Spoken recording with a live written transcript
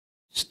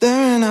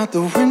Staring out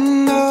the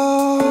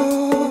window,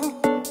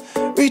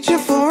 reaching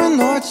for a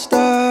North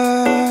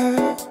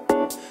Star,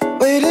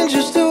 waiting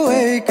just to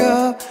wake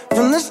up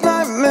from this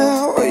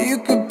nightmare where you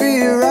could be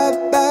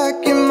right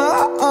back in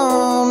my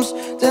arms,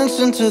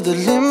 dancing to the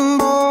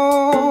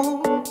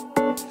limbo,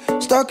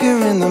 stuck here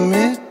in the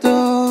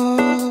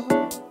middle.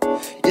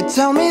 You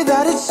tell me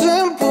that it's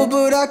simple,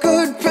 but I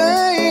could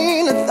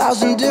paint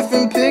 1,000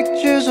 different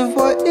pictures of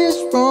what is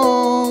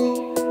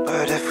wrong.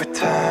 But if we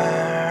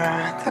turn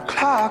the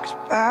clocks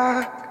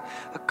back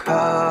a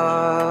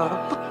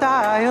couple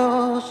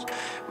dials,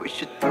 we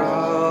should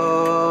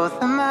throw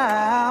them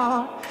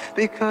out,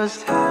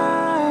 because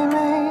time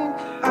ain't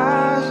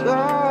ours,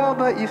 oh,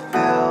 but you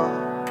fill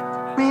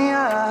me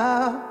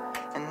up,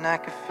 and I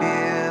can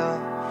feel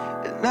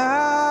it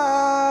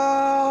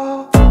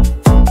now.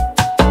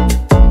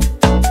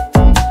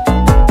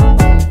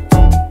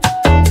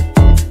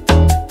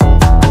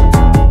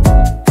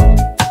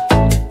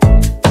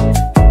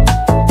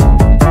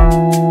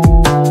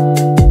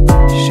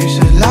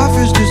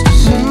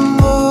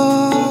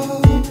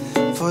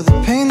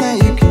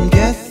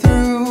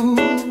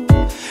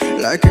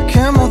 Like a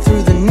camel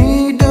through the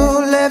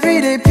needle,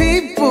 everyday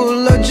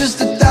people are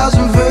just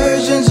 1,000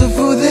 versions of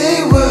who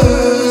they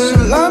were. So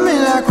love me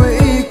like we're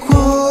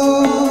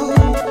equal,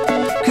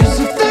 'cause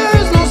if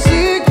there's no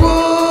sequel,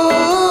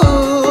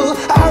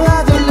 I'd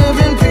rather live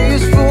in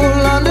peaceful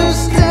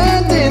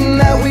understanding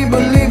that we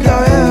believed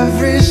our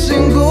every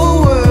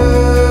single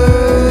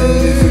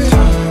word.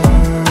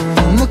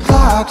 Turn the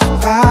clocks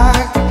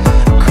back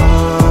a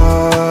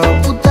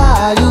couple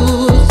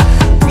dials,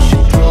 we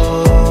should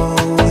throw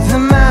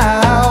them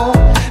out,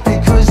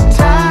 because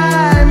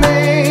time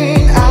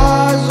ain't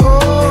ours, oh.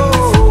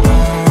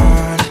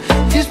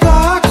 Burn these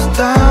blocks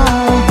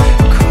down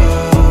a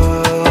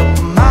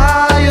couple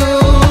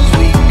miles,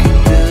 we could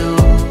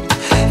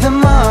build them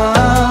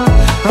up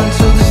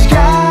until the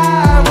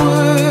sky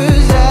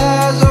was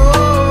as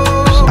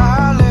old.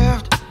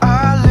 I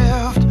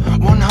lived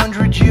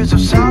 100 years of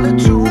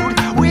solitude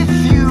with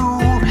you,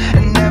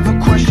 and never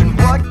questioned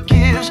what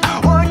gives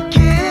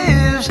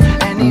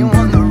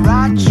anyone the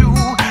right to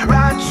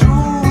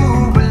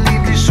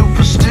believe these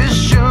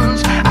superstitions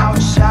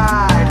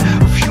outside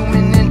of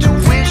human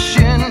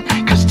intuition.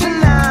 'Cause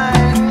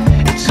tonight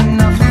it's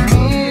enough for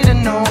me to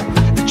know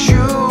that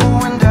you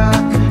and I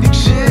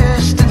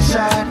exist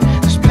inside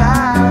this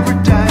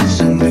paradise.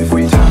 And if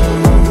we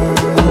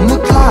turn the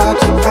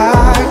clocks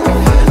back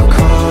a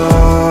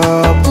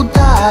couple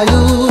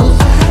dials,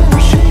 we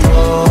should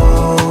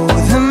throw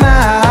them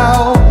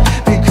out,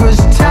 because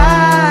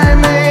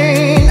time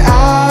ain't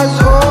ours,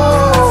 oh.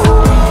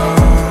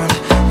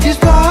 Burn these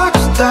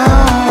blocks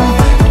down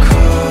a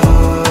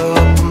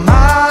couple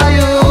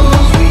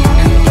miles, we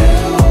could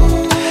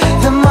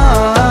build them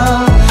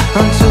up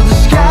until the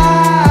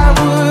sky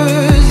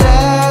was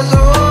as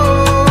old.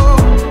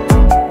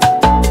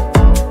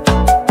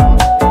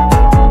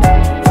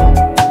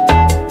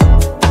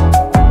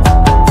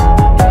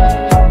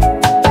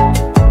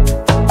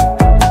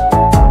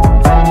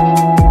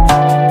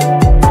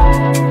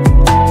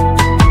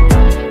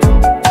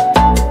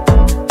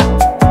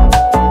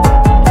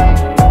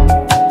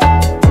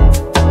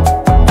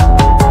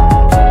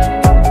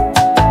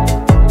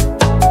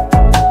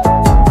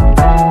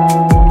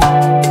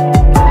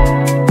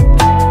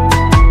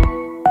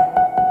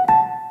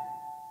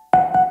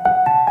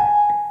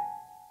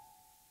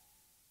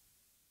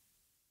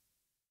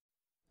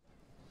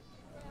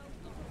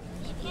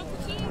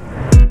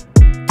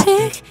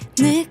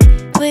 Picnic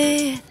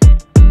with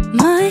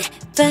my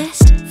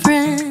best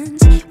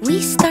friends.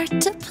 We start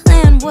to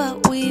plan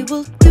what we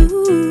will do.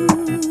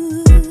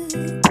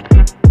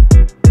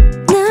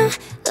 Now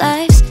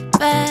life's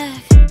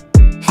back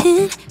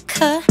in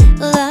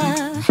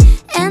color,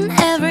 and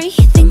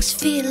everything's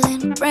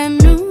feeling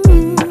brand new.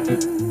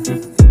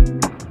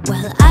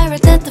 Well, I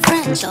read that the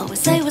French always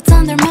say what's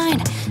on their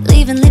mind,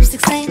 leaving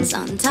lipstick stains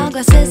on tall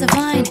glasses of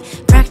wine.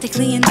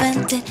 Practically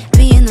invented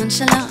being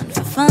nonchalant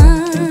for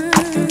fun.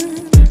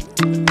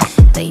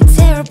 They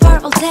tear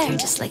apart Voltaire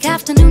just like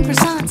afternoon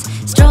croissants,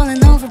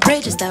 strolling over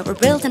bridges that were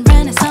built in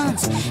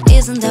Renaissance.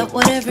 Isn't that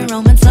what every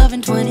romance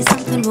loving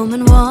 20-something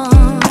woman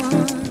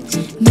wants?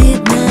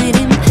 Midnight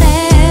in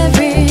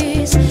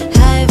Paris,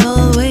 I've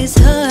always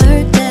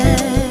heard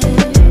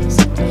there's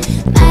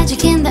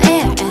magic in the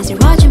air as you're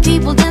watching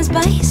people dance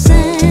by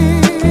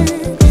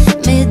sand.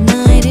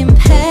 Midnight in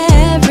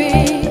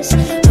Paris,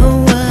 oh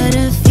what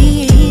a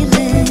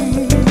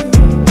feeling.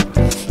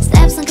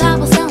 Steps on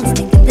cobblestones,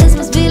 thinking this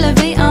must be la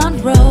vie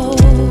en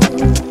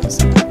rose.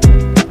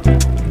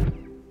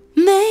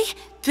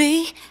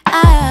 Maybe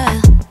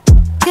I'll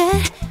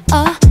get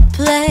a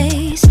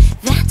place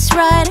that's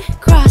right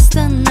across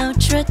the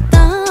Notre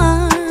Dame.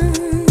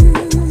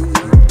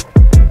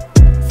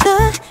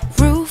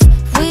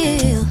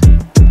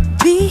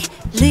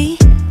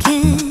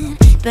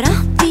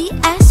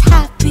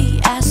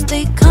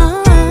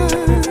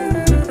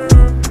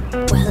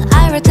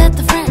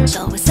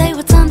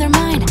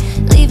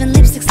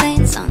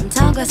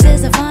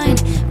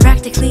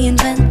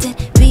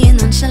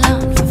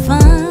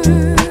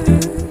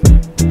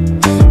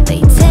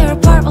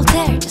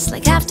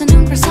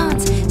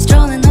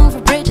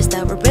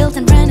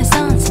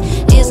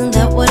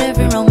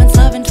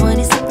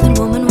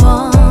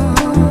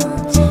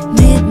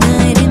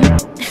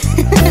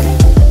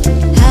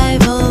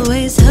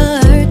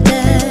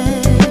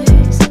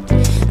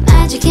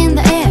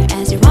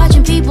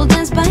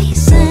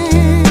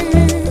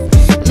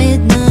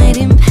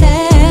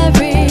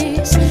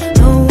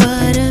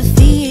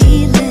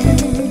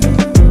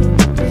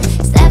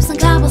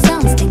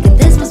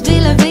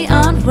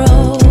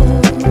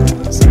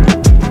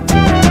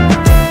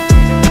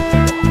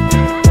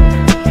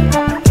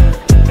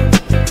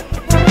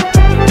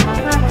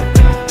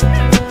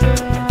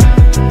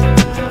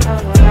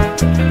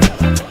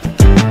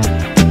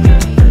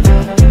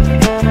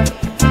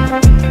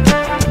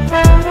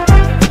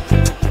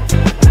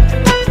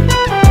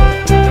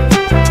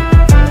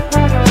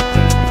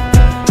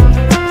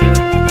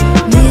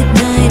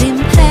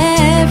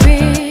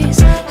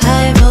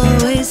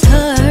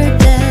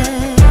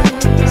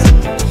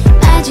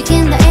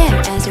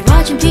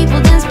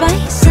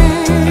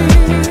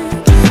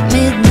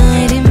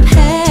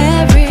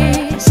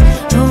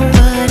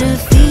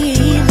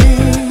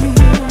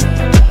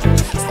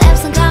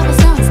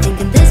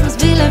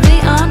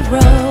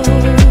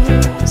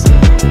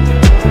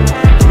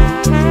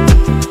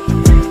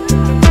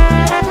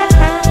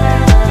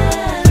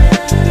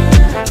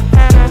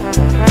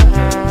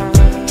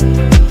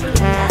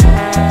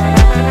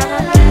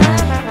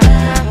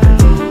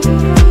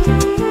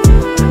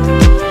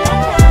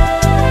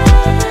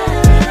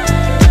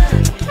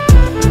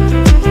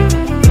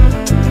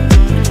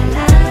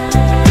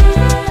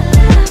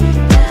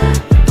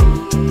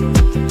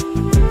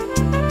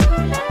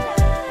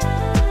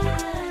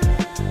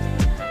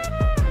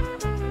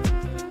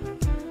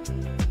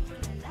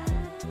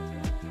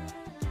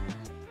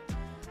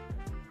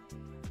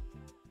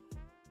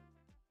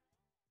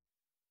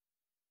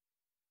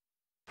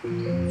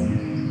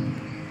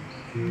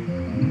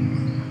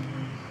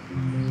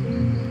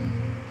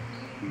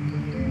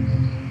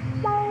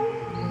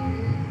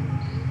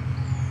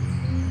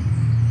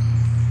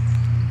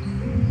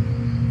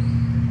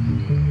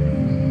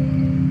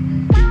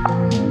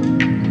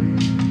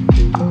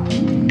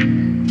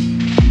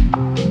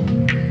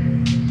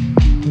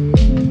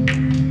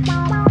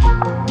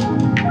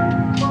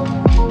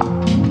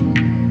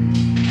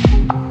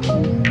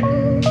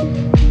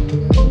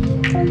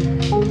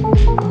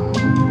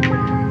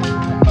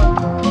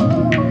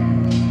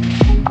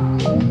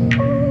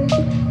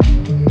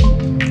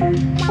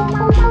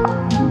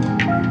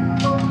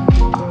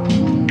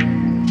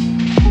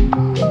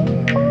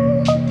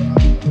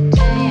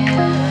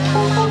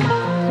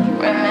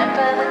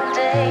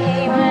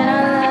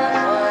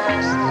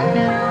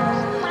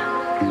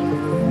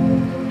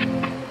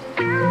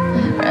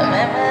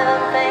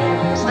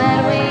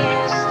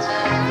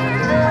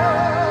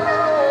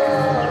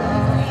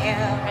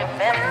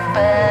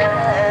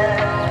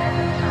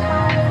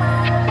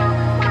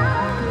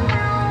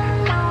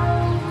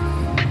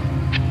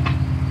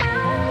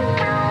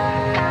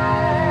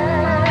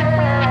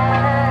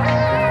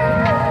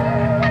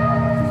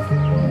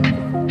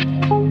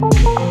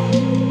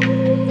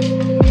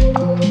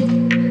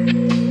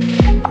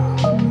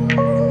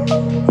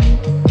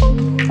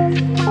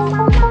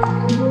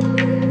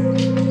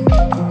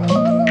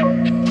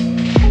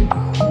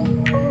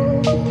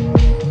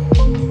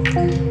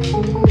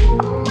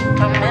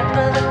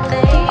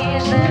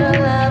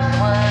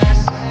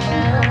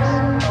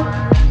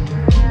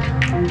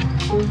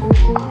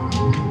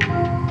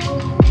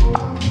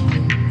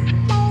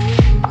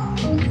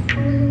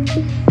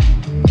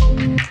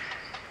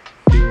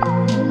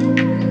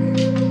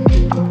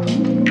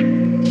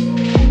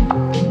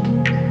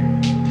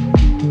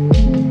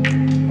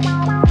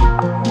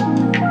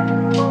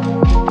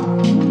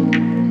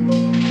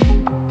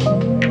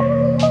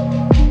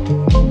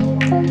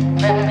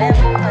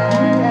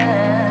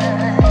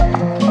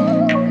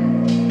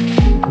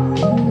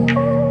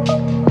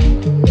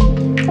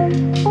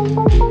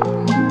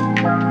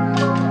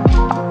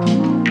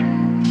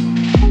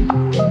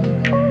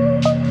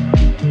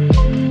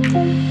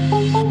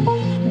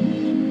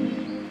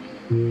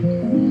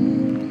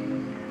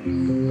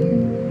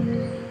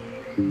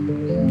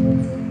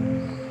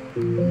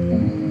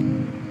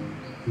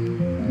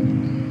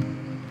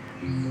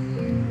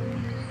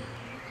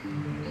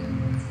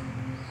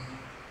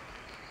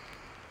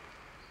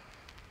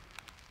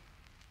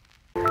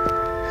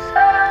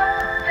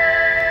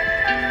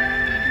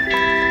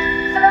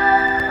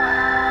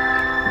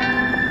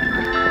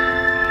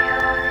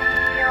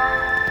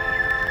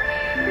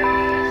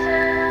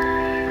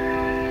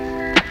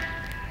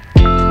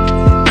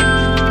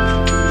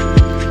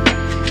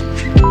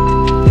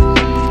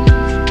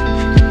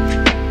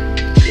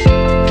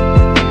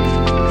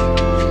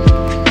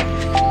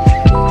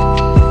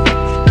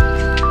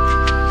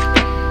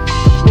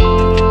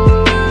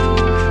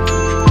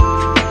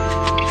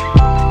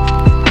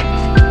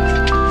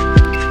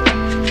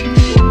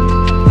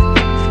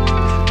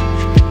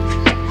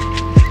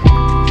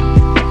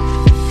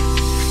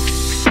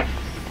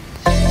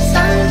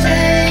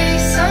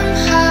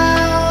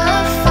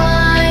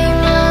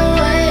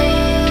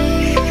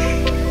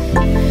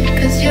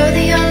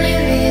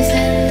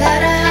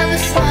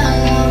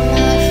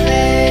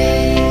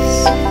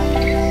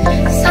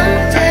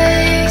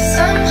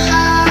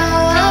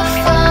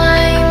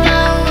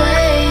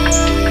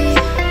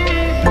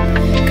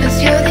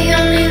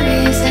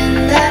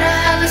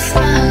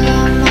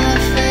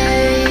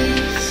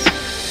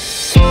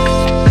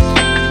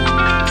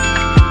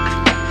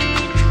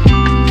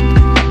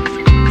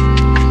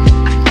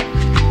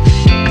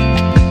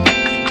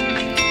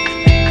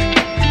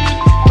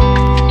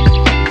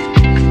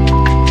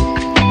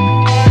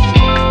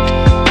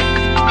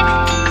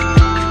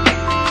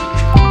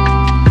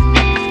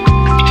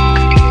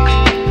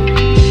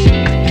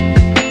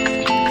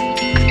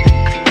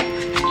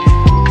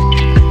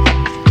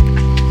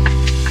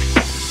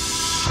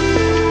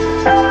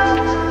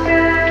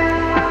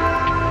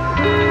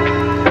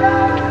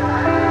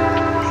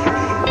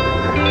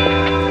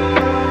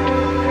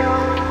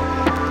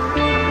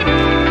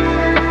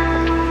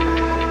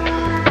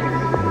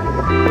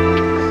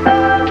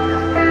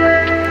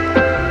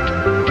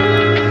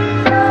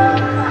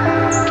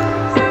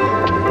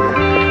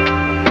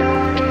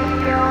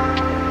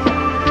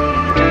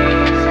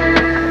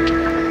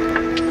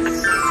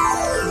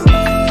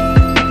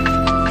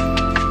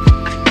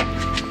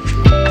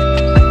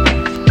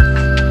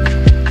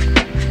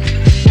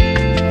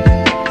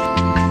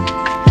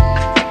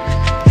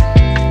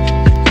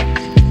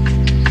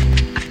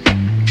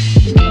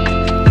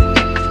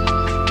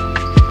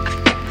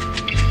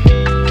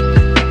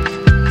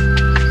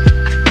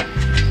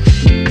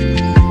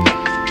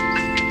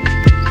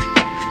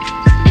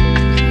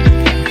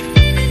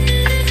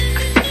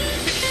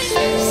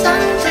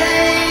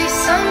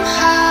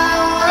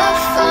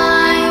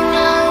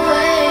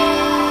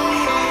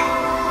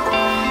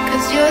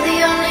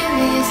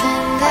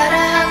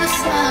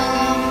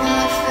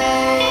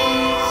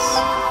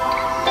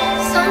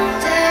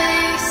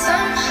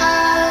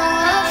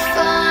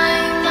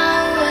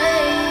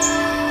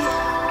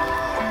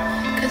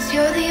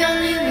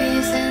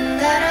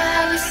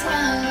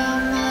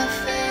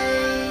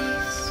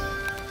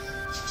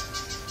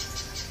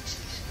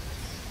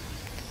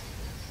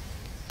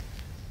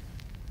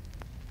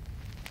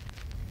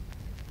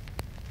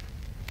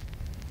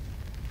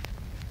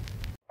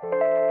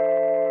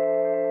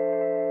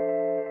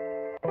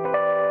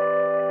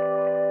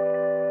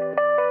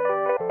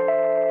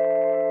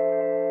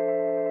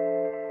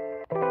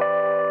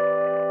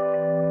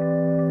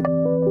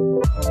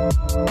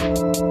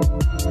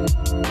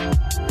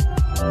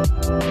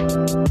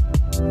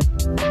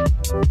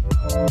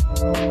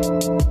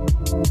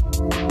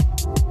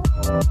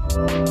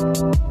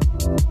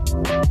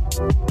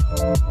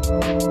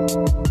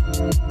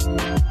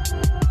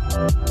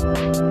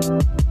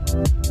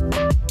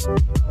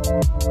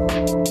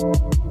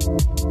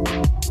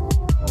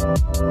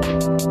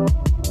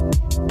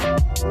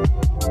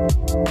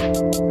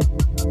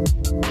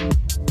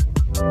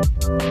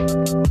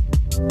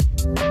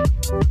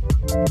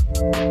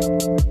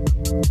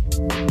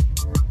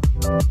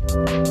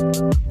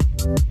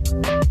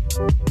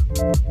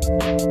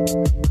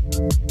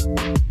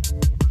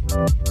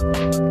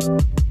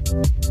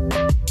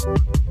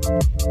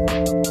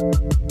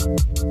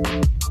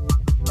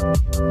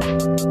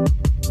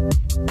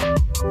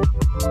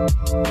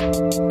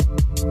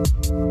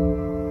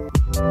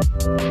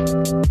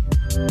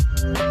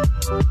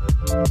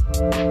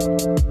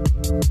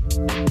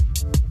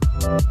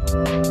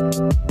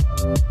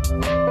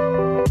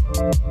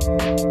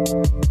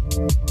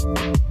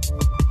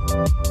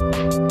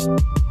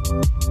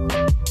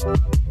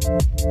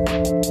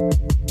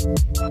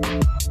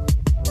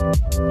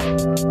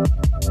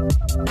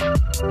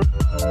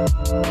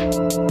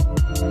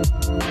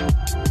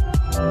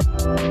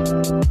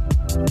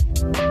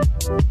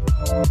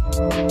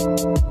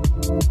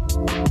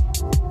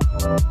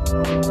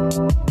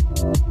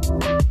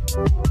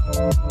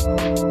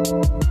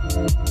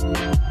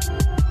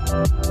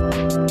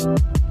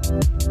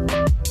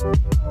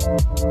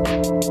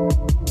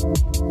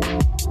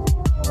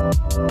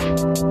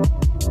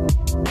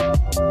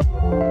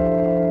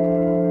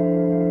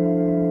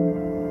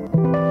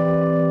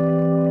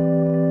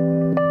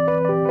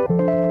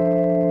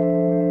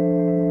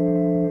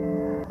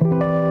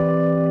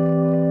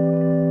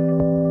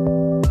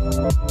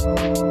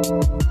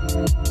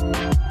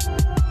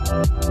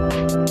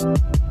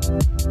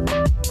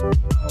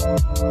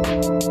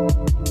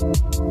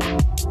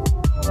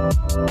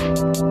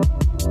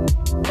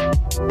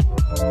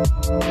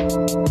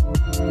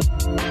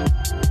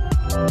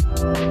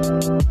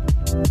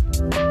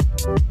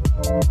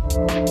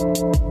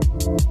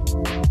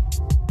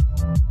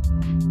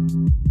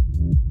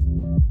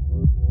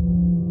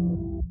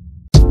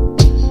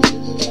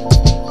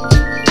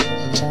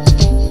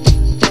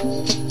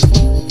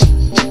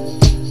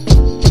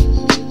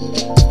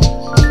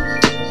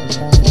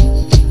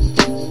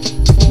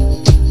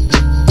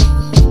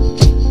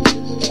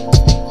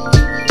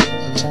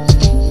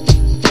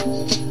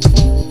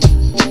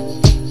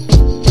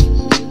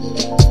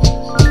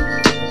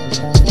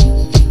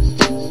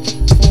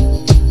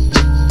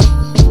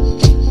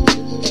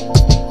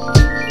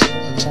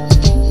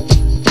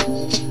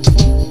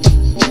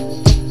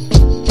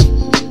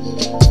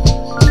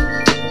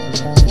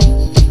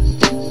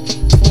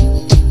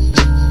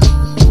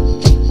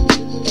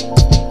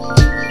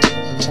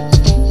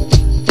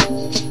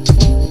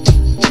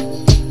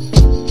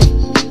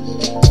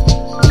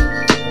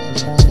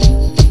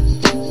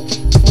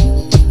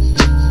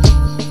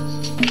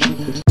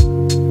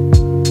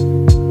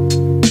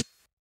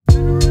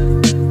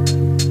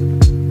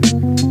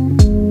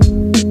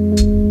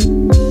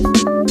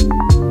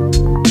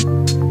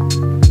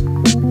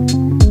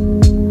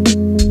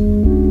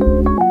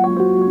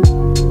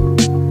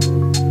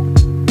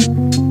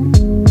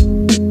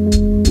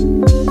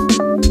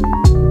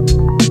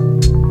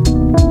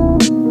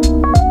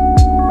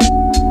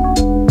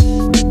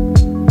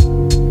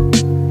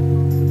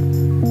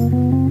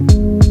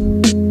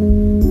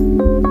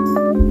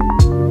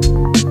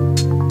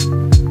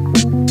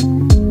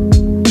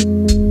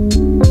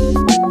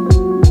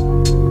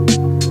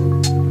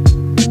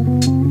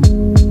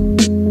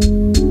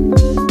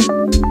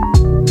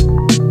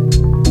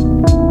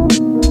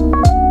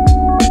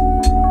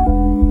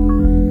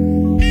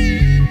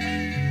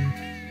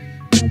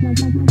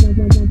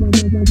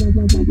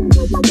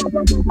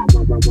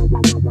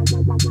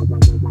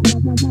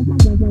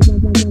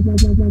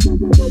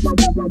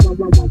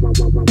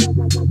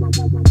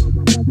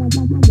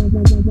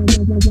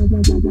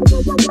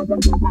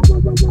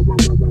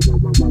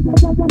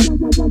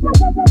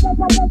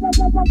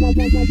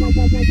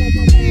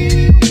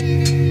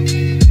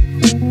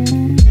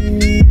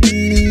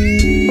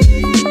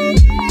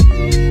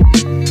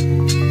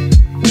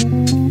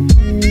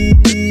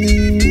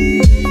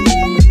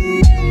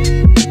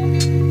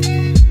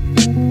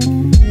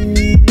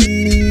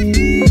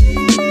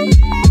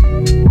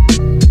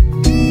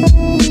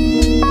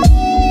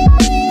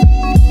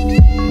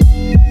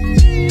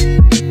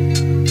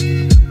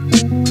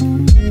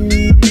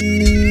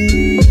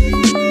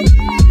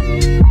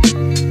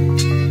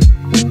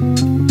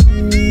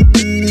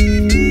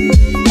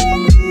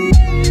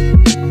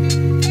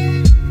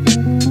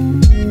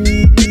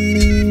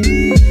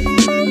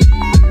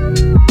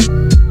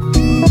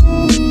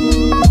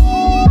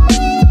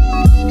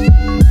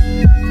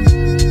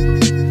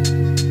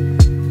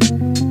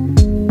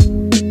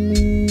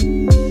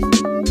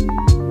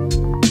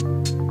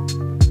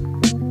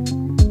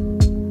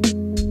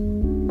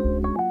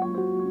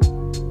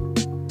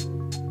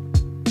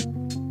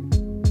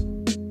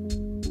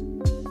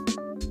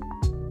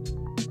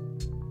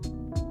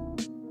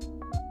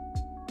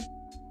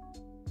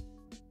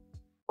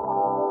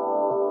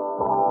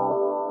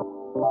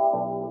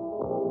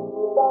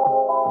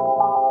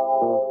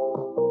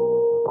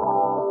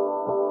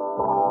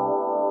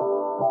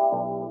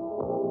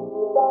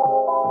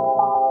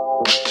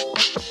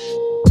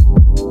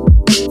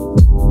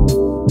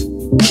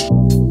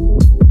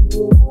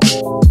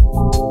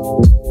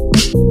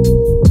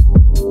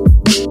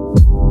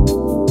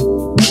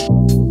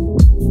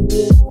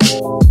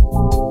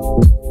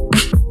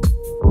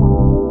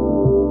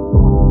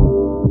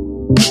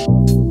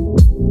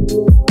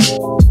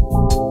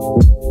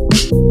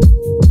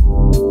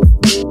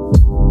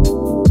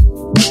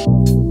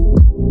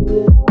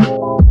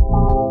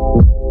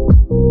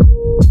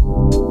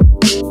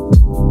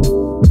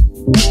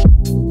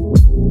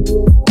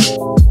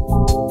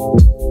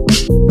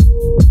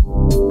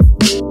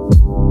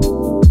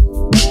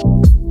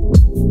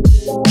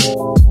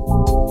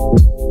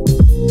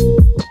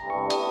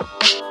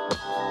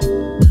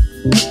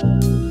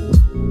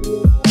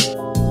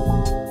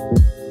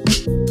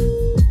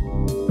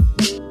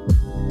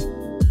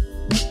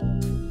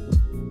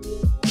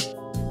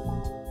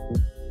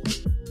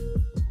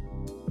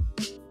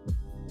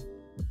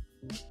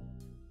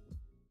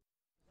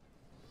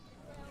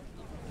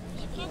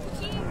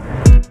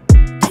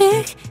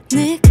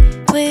 picnic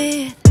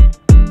with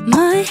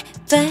my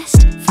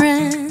best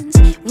friends.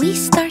 We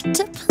start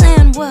to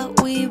plan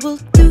what we will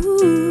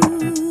do.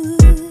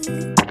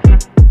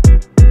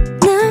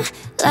 Now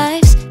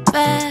life's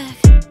back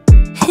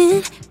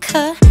in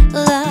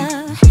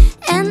color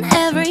and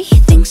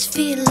everything's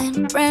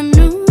feeling brand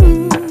new.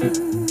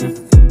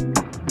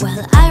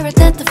 Well, I read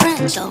that the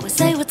French always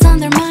say what's on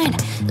their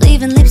mind,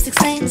 leaving lipstick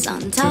stains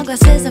on tall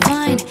glasses of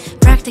wine.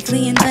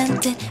 Practically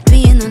invented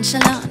being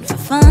nonchalant for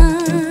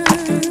fun.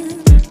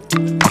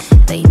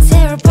 They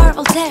tear apart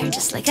Voltaire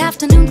just like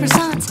afternoon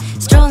croissants,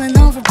 strolling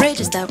over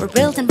bridges that were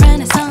built in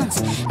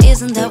Renaissance.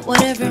 Isn't that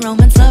what every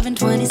romance loving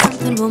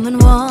 20-something woman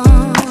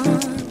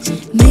wants?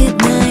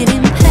 Midnight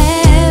in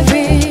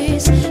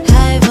Paris,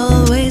 I've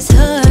always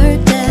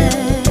heard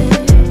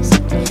there's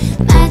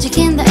magic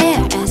in the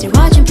air as you're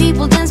watching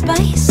people dance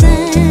by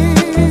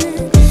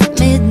sand.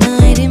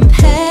 Midnight in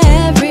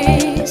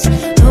Paris,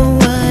 oh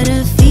what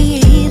a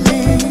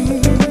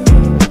feeling.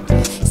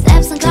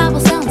 Steps on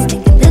cobblestones,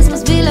 thinking this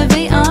must be La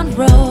Vie en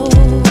Rose.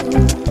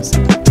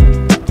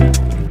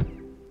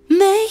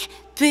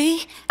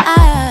 Maybe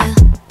I'll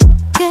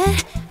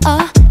get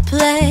a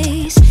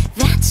place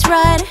that's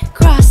right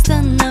across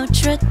the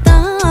Notre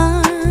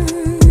Dame.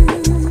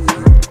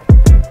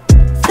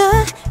 The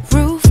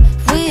roof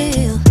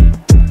will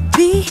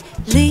be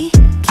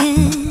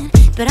leaking,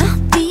 but I'll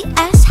be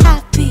as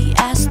happy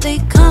as they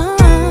come.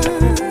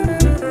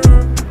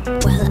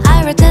 Well,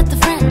 I read that the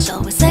French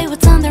always say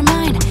what's on their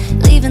mind,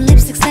 leaving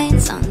lipstick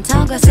stains on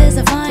tall glasses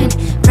of wine.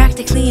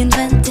 Practically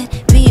invented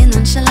being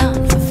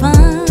nonchalant for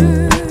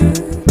fun.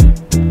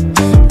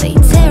 They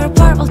tear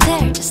apart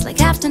Voltaire just like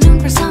afternoon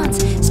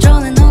croissants,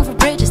 strolling over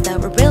bridges that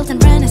were built in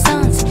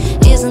Renaissance.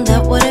 Isn't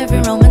that what every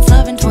romance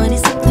loving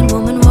 20-something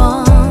woman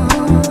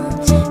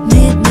wants?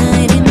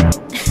 Midnight in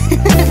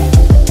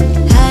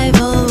I've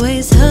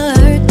always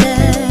heard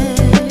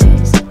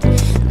there's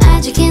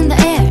magic in the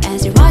air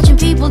as you're watching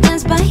people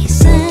dance by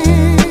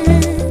sand.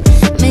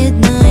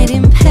 Midnight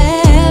in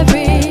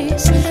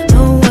Paris,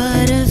 oh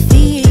what a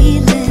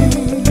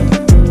feeling.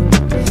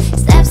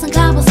 Steps on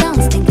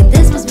cobblestones, thinking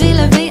this must be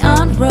La Vie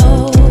en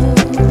Rose.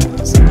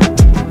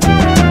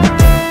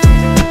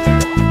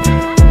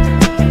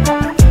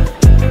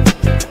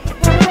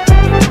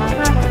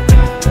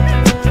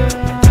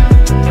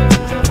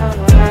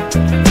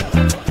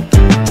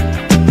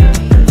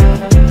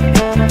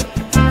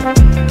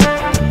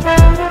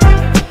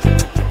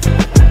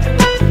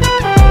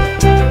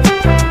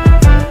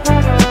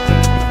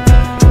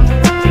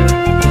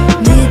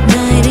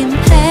 Midnight in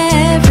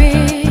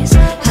Paris,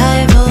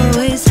 I've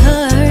always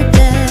heard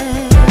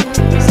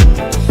there's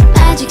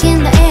magic in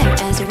the air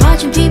as you're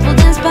watching people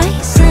dance by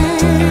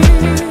sand.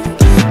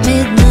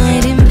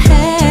 Midnight in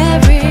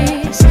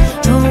Paris,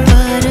 oh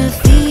what a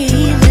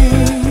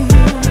feeling.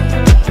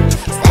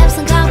 Steps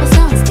on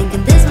cobblestones,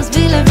 thinking this must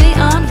be La Vie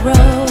en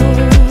Rose.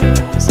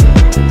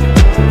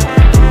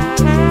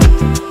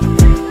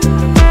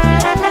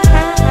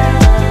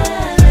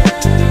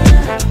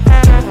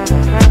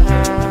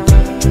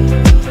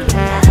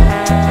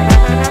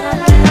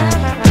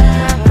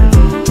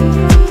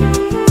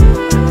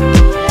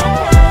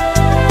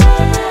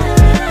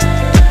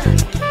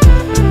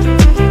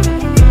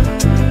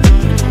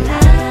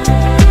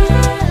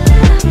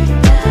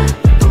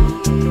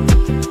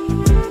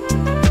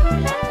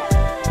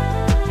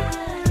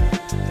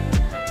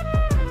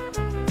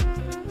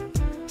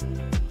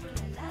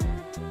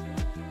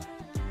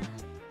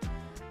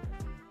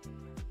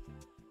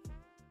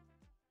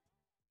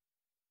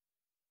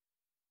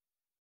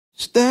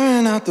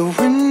 Staring out the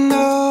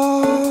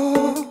window,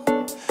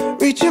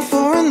 reaching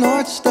for a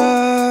North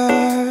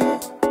Star,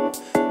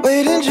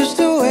 waiting just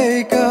to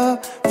wake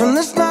up from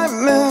this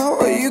nightmare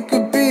where you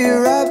could be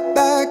right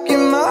back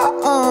in my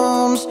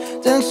arms,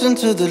 dancing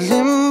to the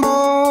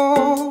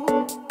limbo,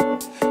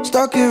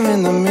 stuck here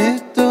in the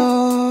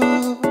middle.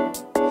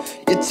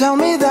 You tell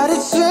me that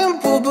it's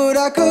simple, but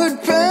I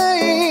could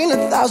paint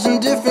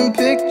 1,000 different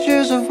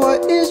pictures of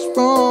what is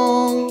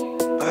wrong.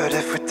 But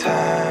if we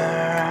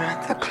turn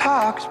the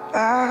clocks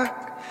back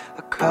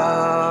a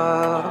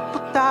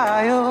couple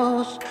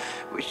dials,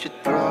 we should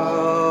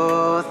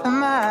throw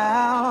them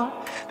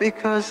out,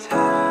 because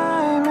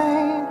time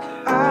ain't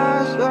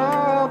ours,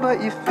 oh,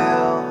 but you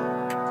fill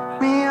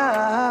me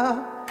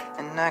up,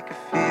 and I can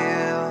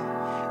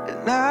feel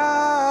it now.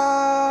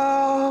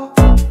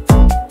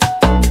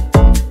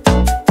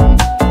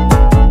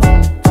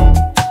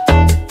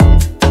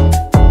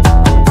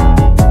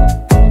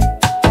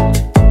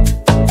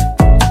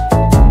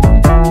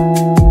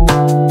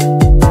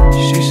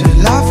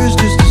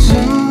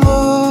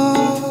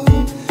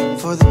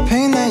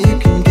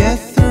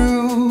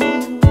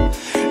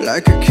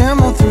 Like a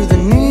camel through the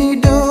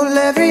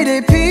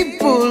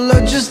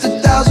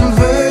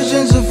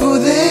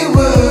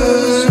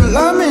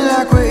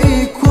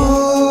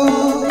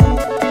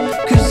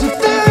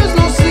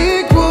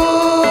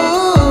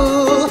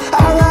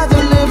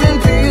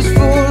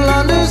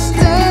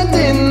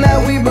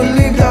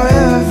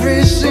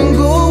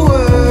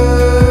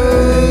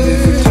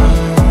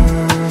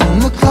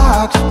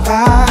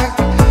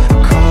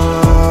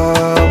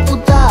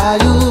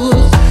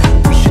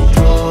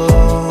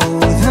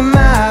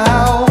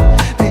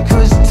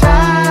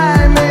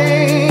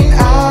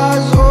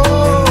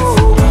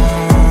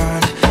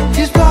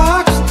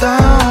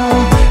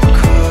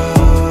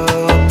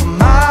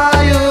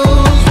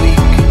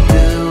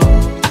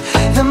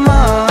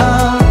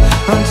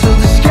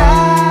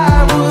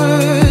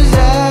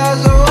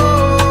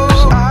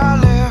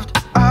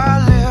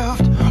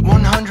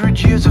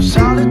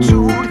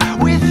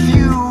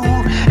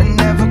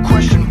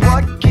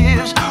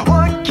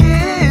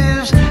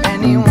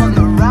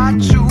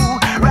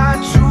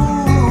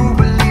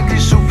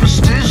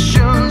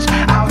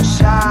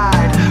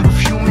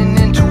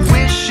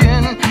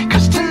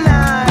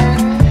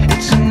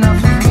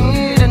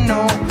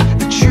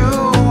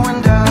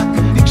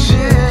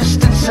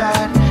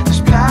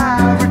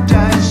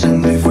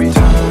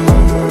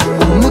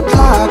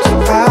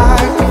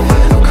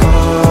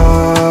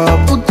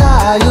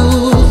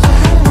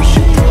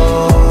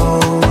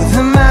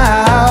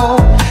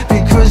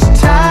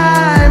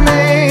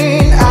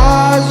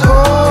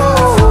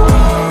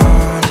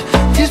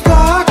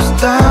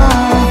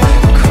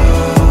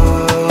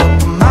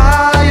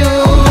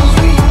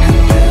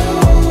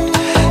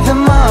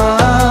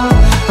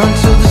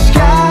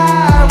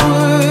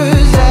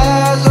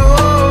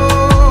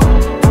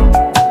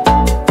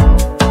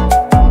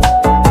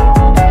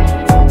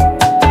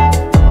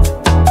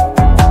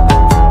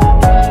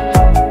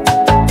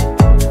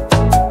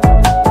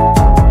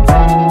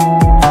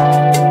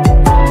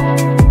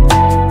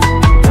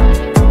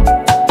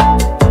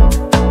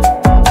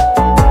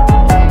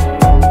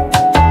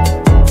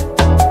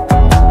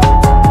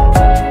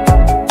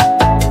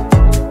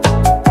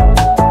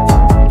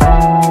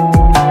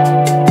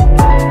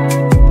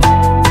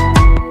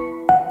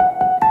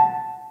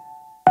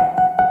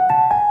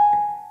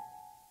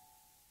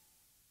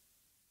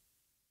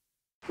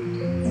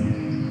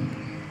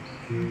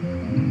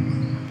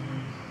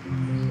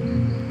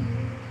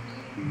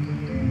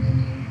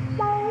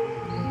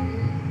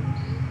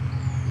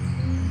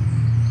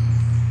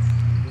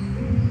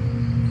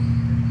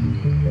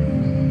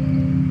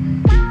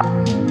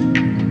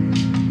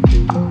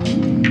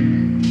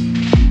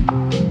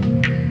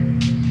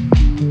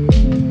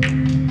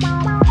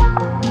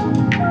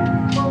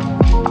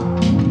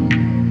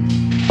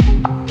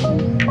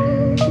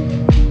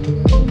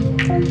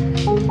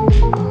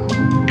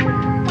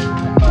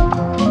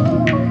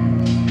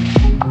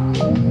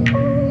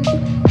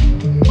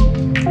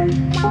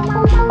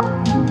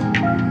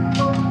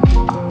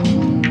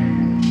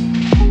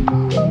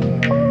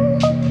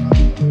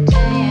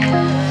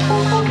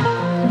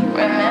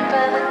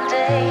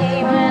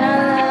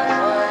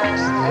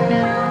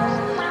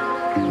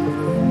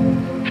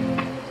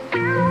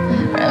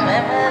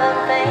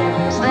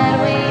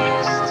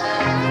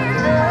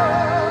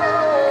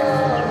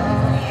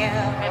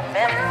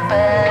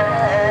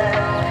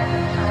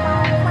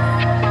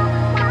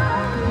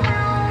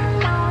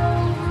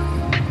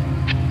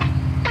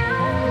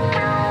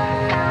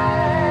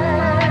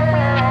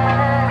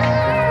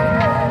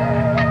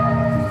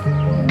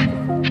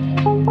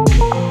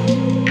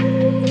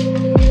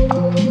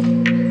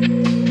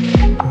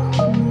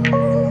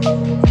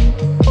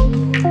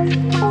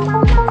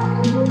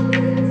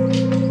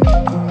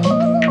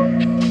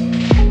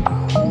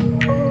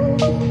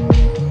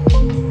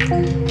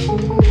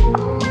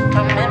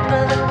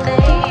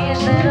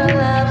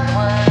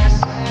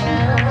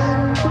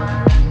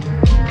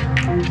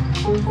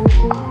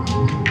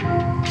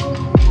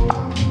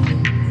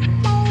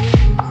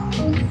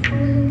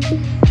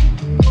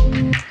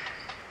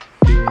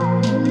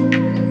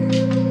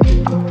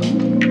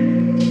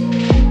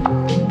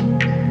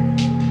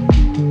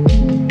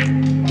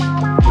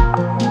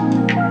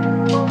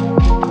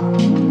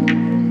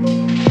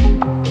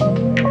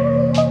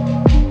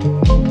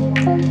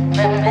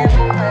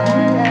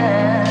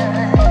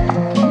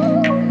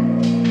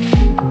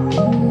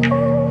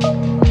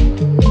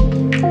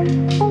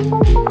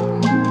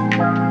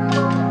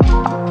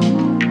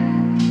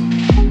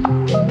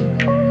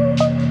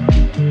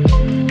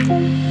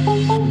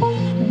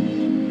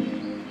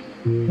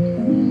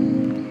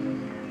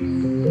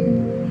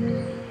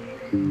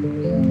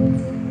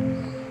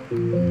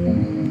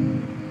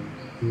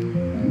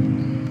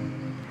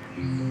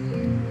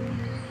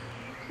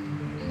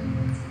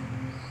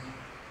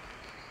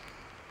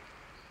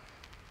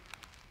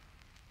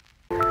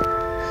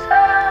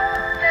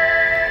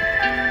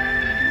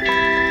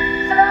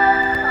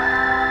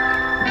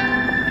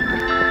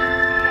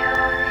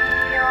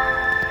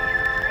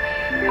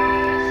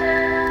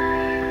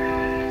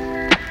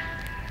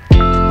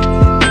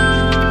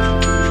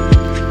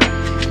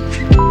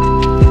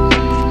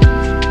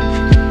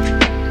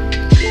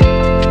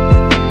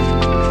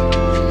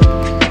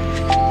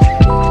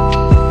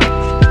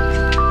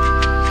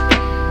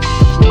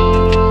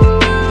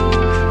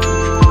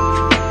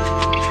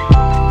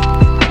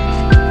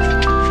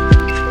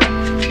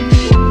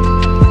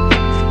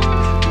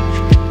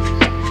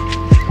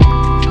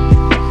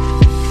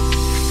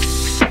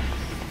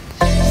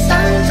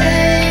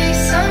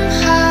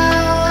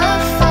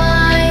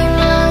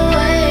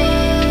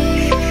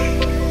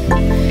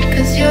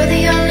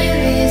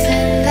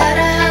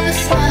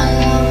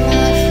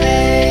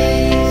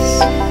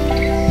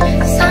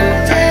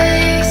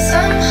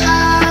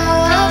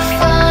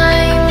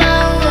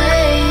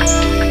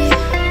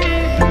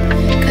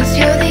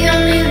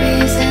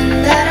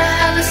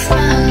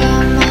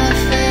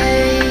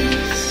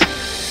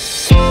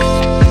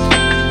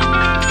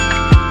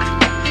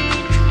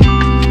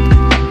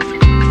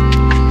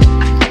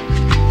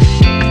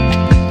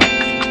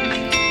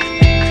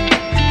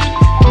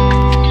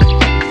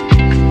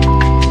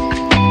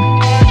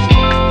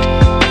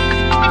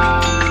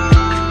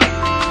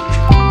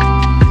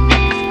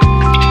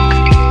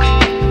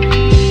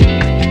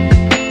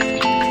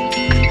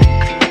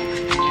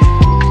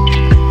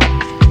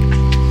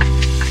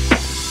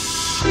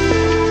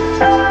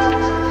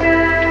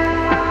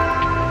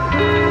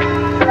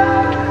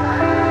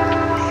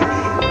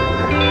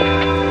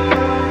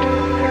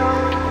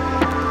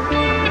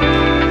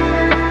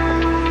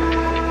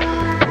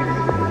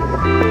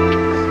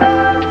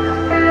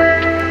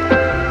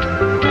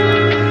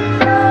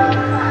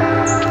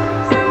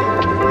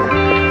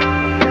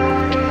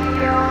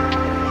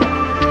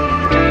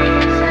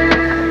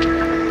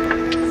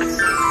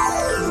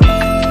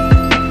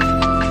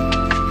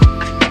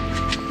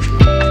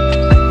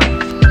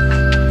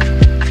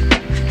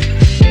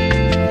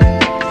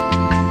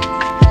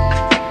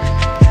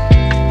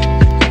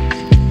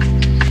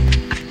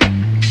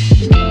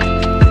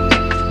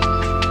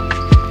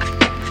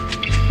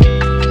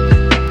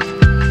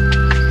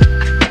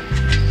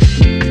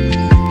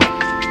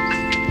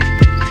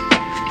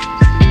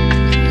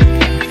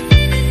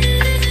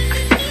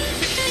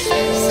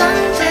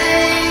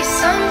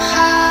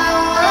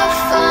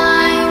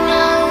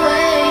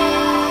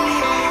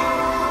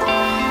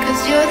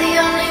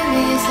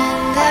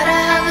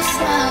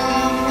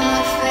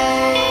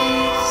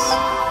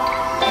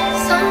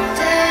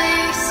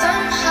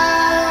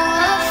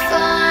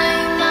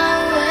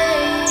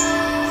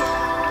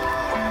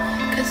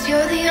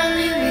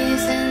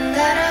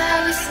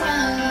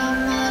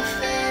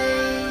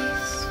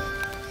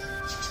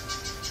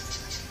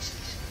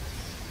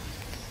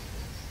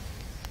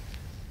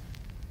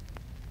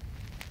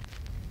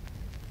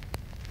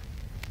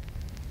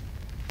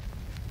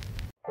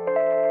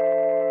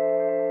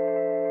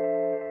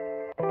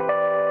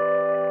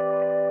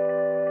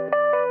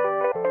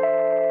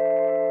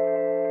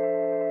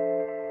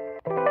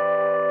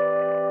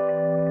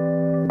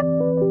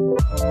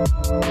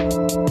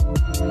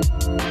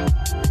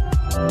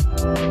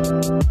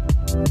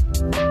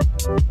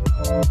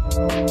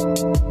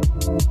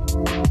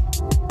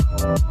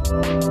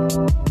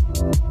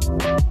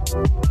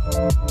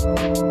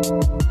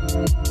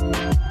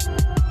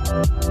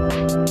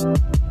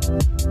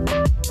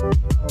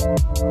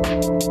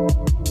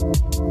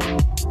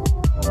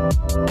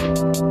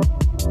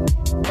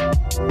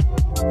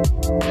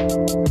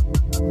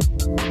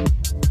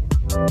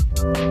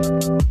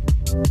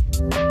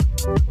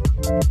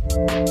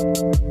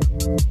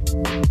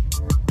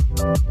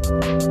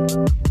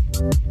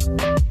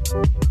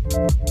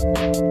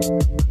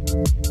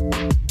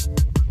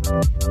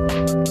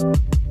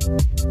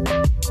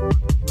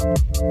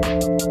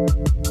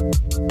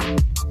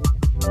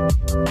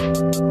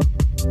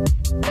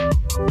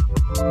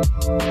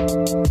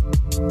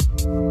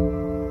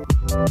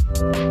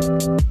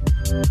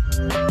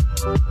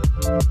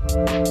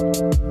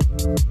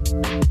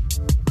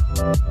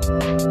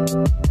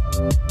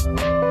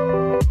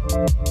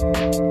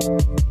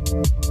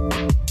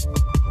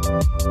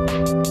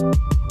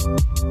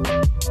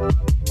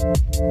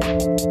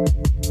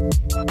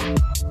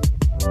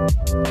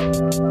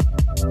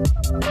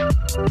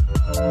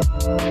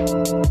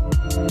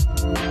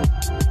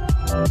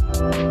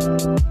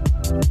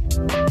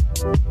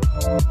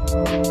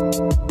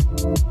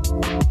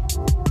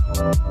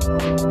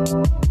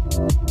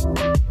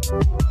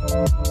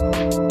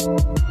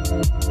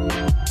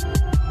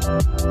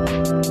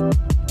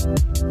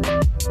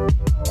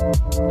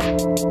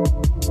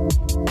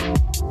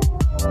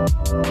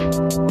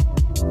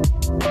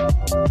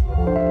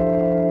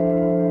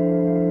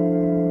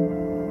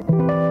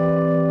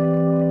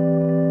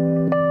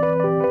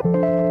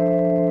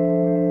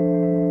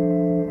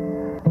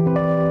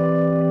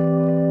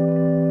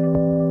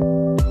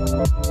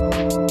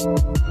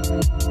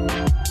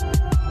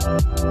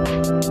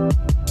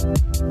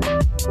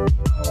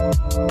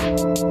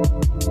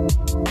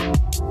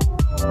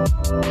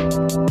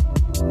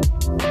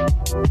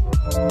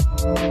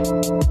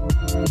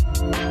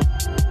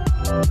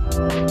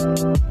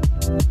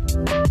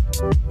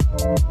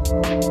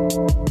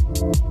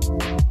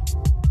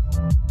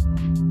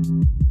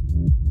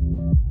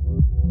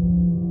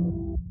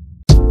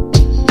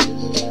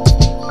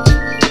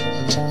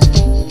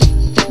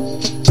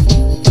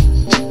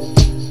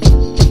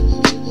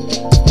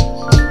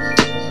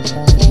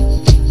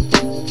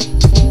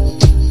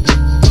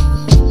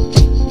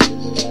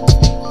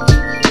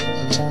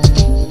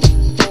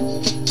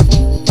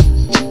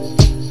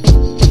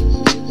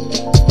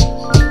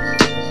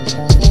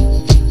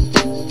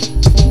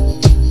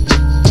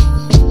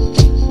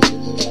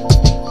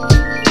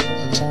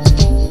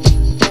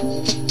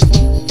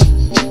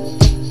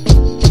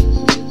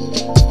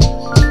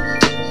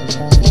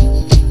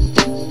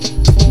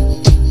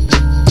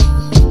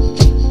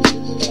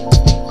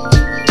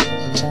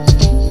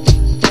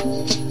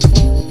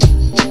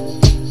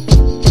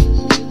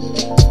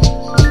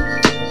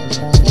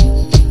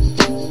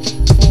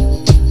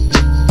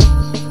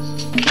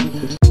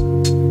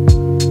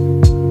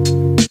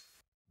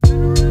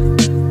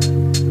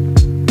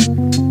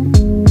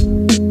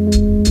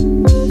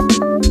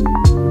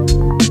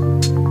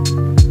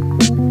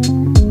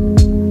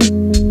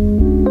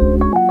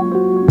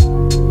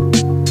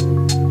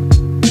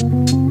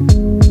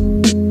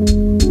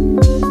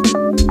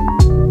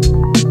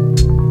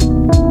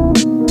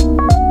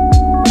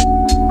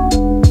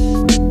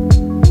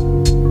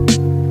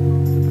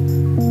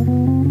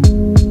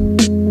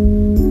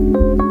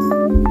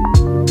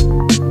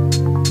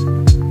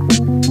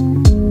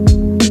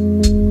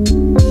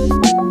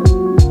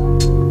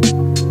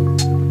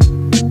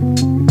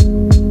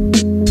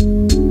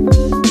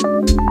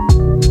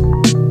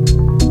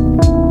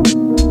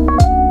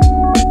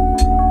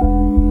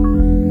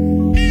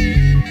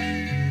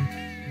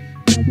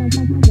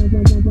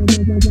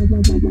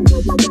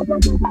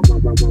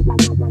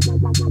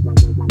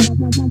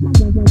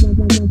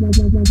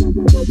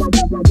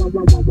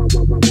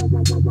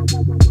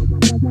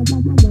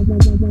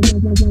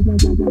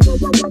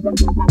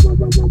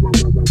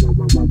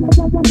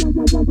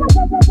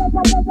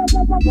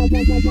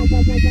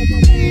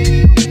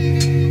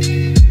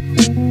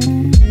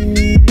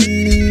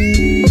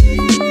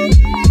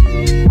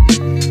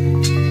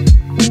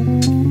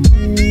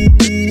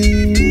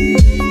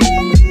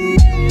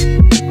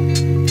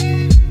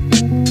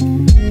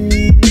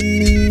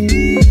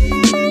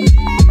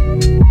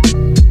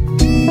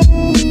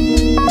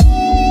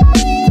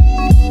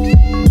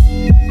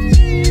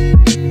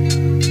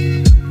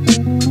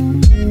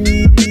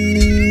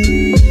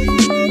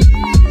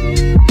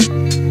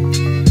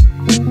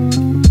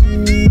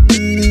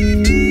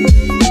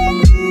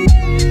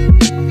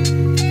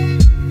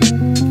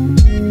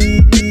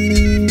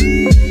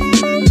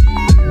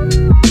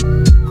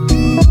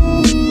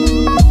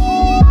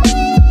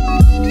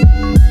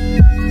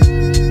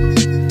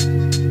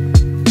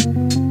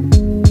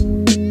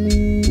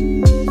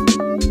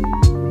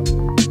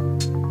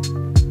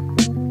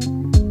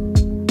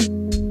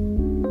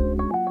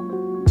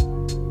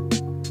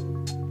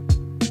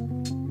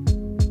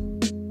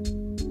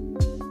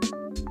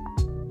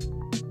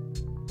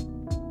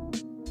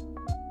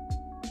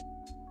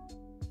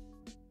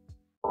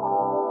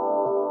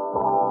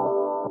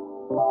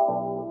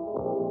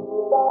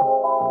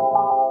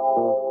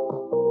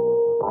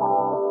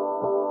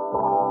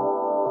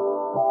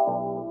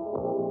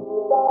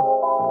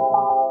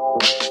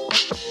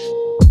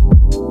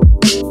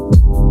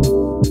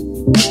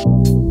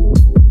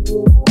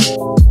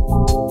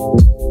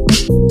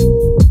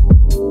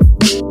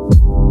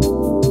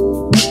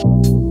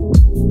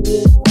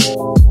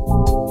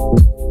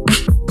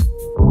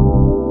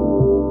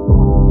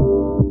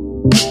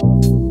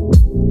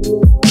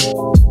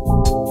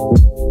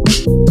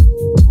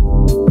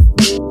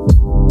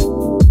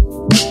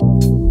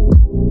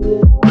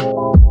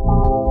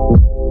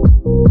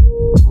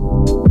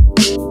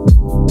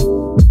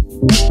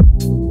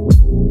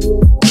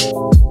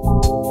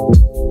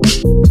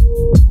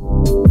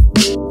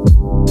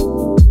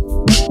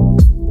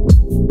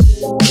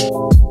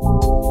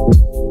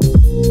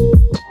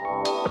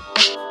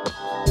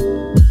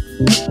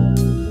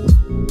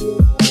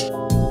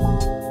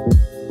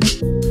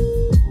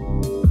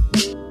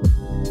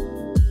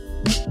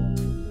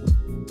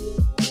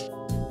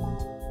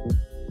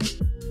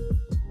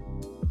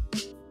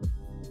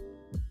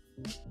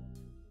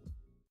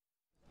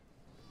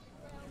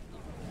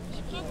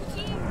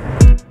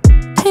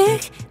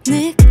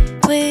Picnic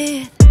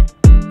with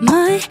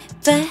my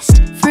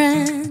best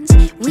friends.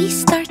 We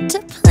start to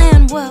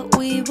plan what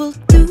we will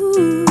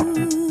do.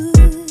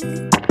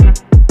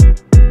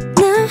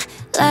 Now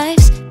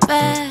life's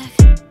back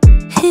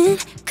in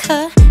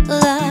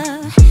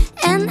color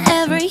and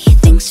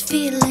everything's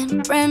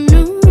feeling brand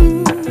new.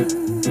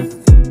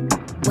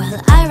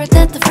 Well, I read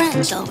that the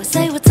French always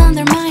say what's on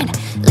their mind,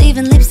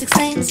 leaving lipstick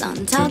stains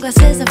on tall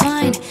glasses of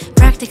wine.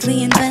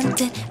 Practically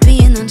invented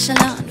being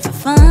nonchalant for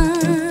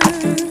fun.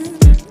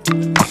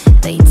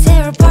 They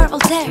tear apart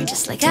Voltaire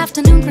just like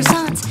afternoon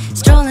croissants,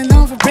 strolling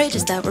over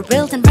bridges that were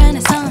built in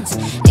Renaissance.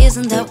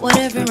 Isn't that what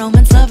every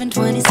romance loving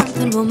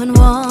 20-something woman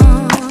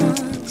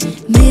wants?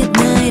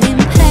 Midnight in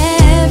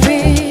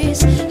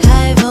Paris,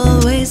 I've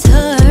always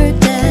heard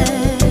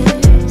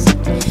there's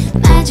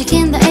magic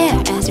in the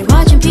air as you're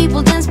watching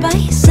people dance by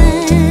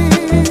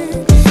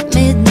sand.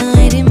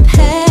 Midnight in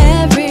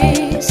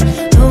Paris,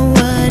 oh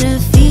what a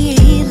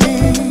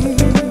feeling.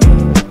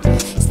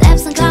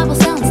 Steps on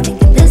cobblestones,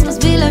 thinking this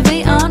must be la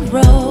vie en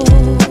rose.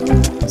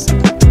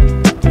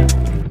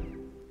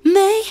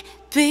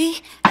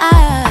 Maybe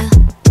I'll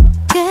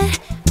get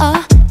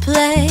a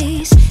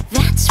place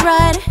that's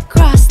right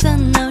across the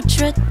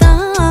Notre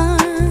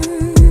Dame.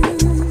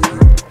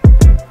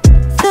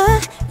 The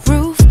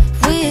roof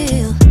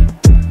will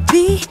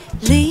be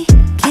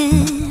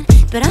leaking,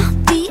 but I'll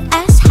be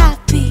as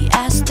happy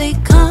as they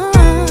come.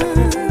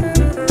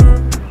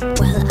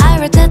 Well, I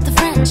read that the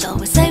French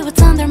always say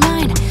what's on their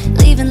mind,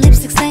 leaving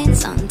lipstick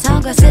stains on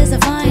tall glasses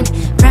of wine.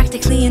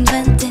 Practically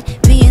invented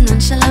being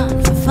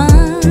nonchalant for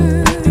fun.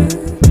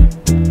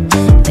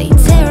 They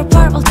tear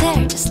apart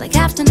Voltaire just like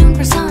afternoon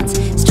croissants,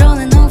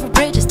 strolling over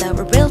bridges that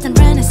were built in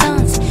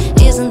Renaissance.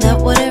 Isn't that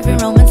what every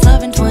romance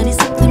loving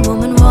 20-something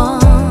woman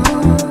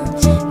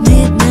wants?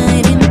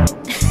 Midnight in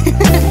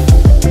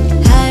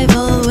I've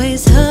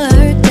always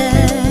heard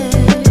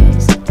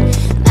there's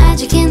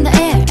magic in the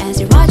air as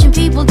you're watching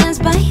people dance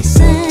by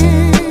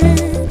sand.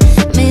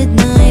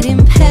 Midnight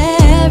in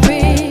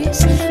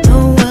Paris,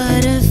 oh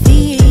what a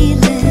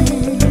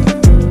feeling.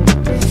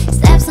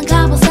 Steps on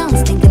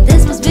cobblestones, thinking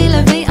this must be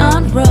la vie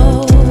en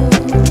rose.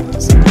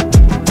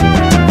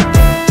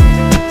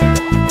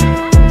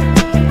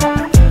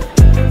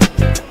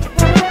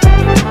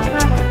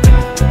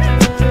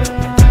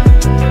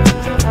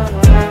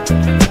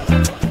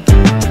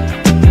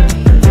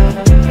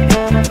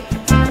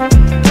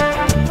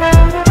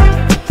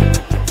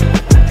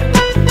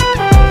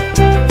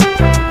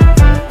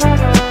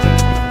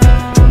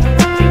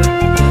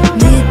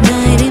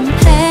 Midnight in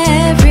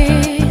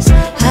Paris,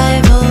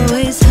 I've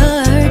always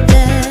heard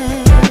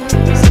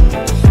there's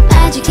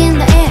magic in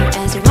the air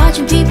as you're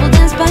watching people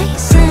dance by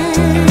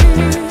sand.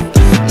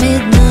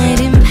 Midnight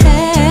in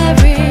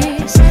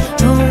Paris,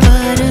 oh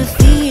what a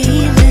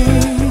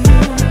feeling.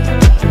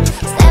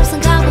 Steps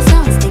on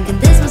cobblestones, thinking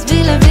this must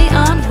be la vie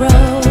en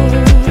rose.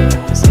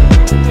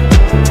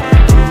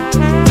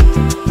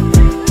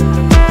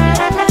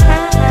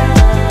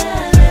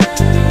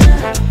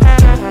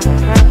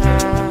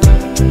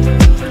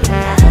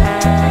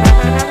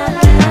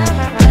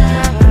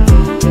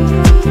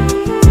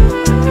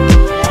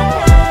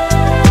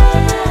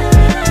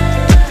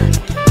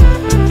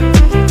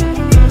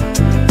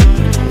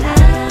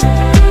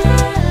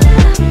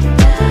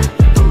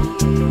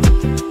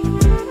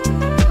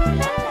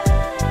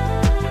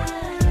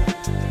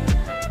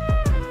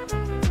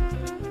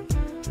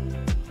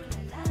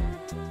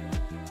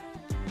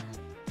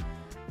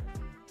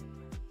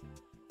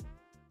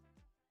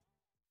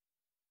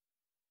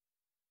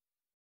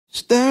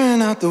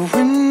 Staring out the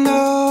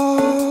window,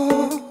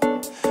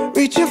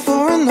 reaching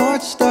for a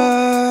North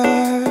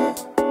Star,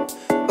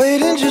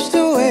 waiting just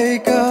to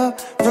wake up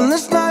from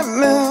this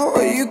nightmare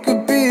where you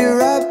could be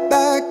right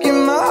back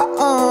in my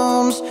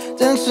arms,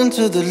 dancing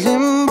to the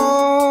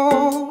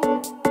limbo,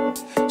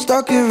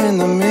 stuck here in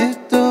the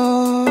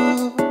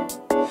middle.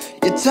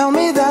 You tell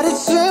me that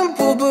it's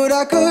simple, but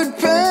I could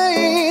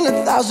paint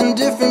 1,000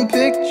 different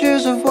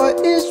pictures of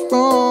what is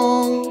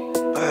wrong.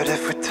 But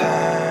if we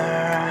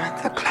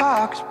turn the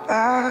clocks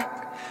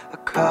back a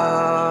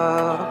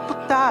couple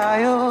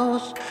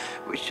dials,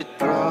 we should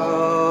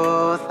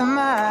throw them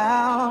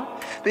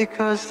out,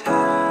 because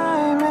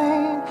time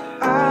ain't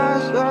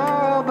ours,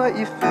 oh, but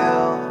you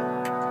fill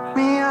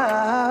me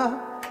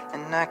up,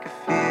 and I can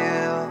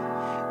feel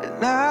it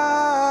now.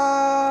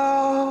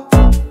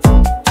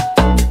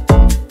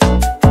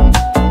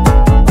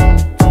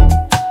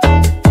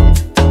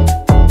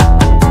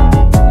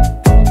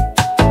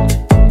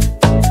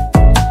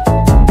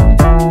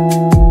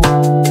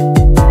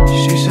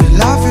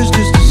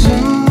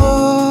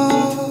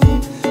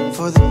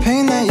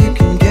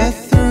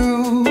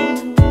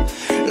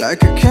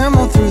 Like a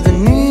camel through the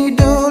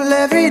needle,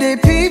 everyday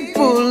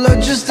people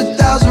are just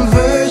 1,000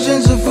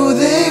 versions of who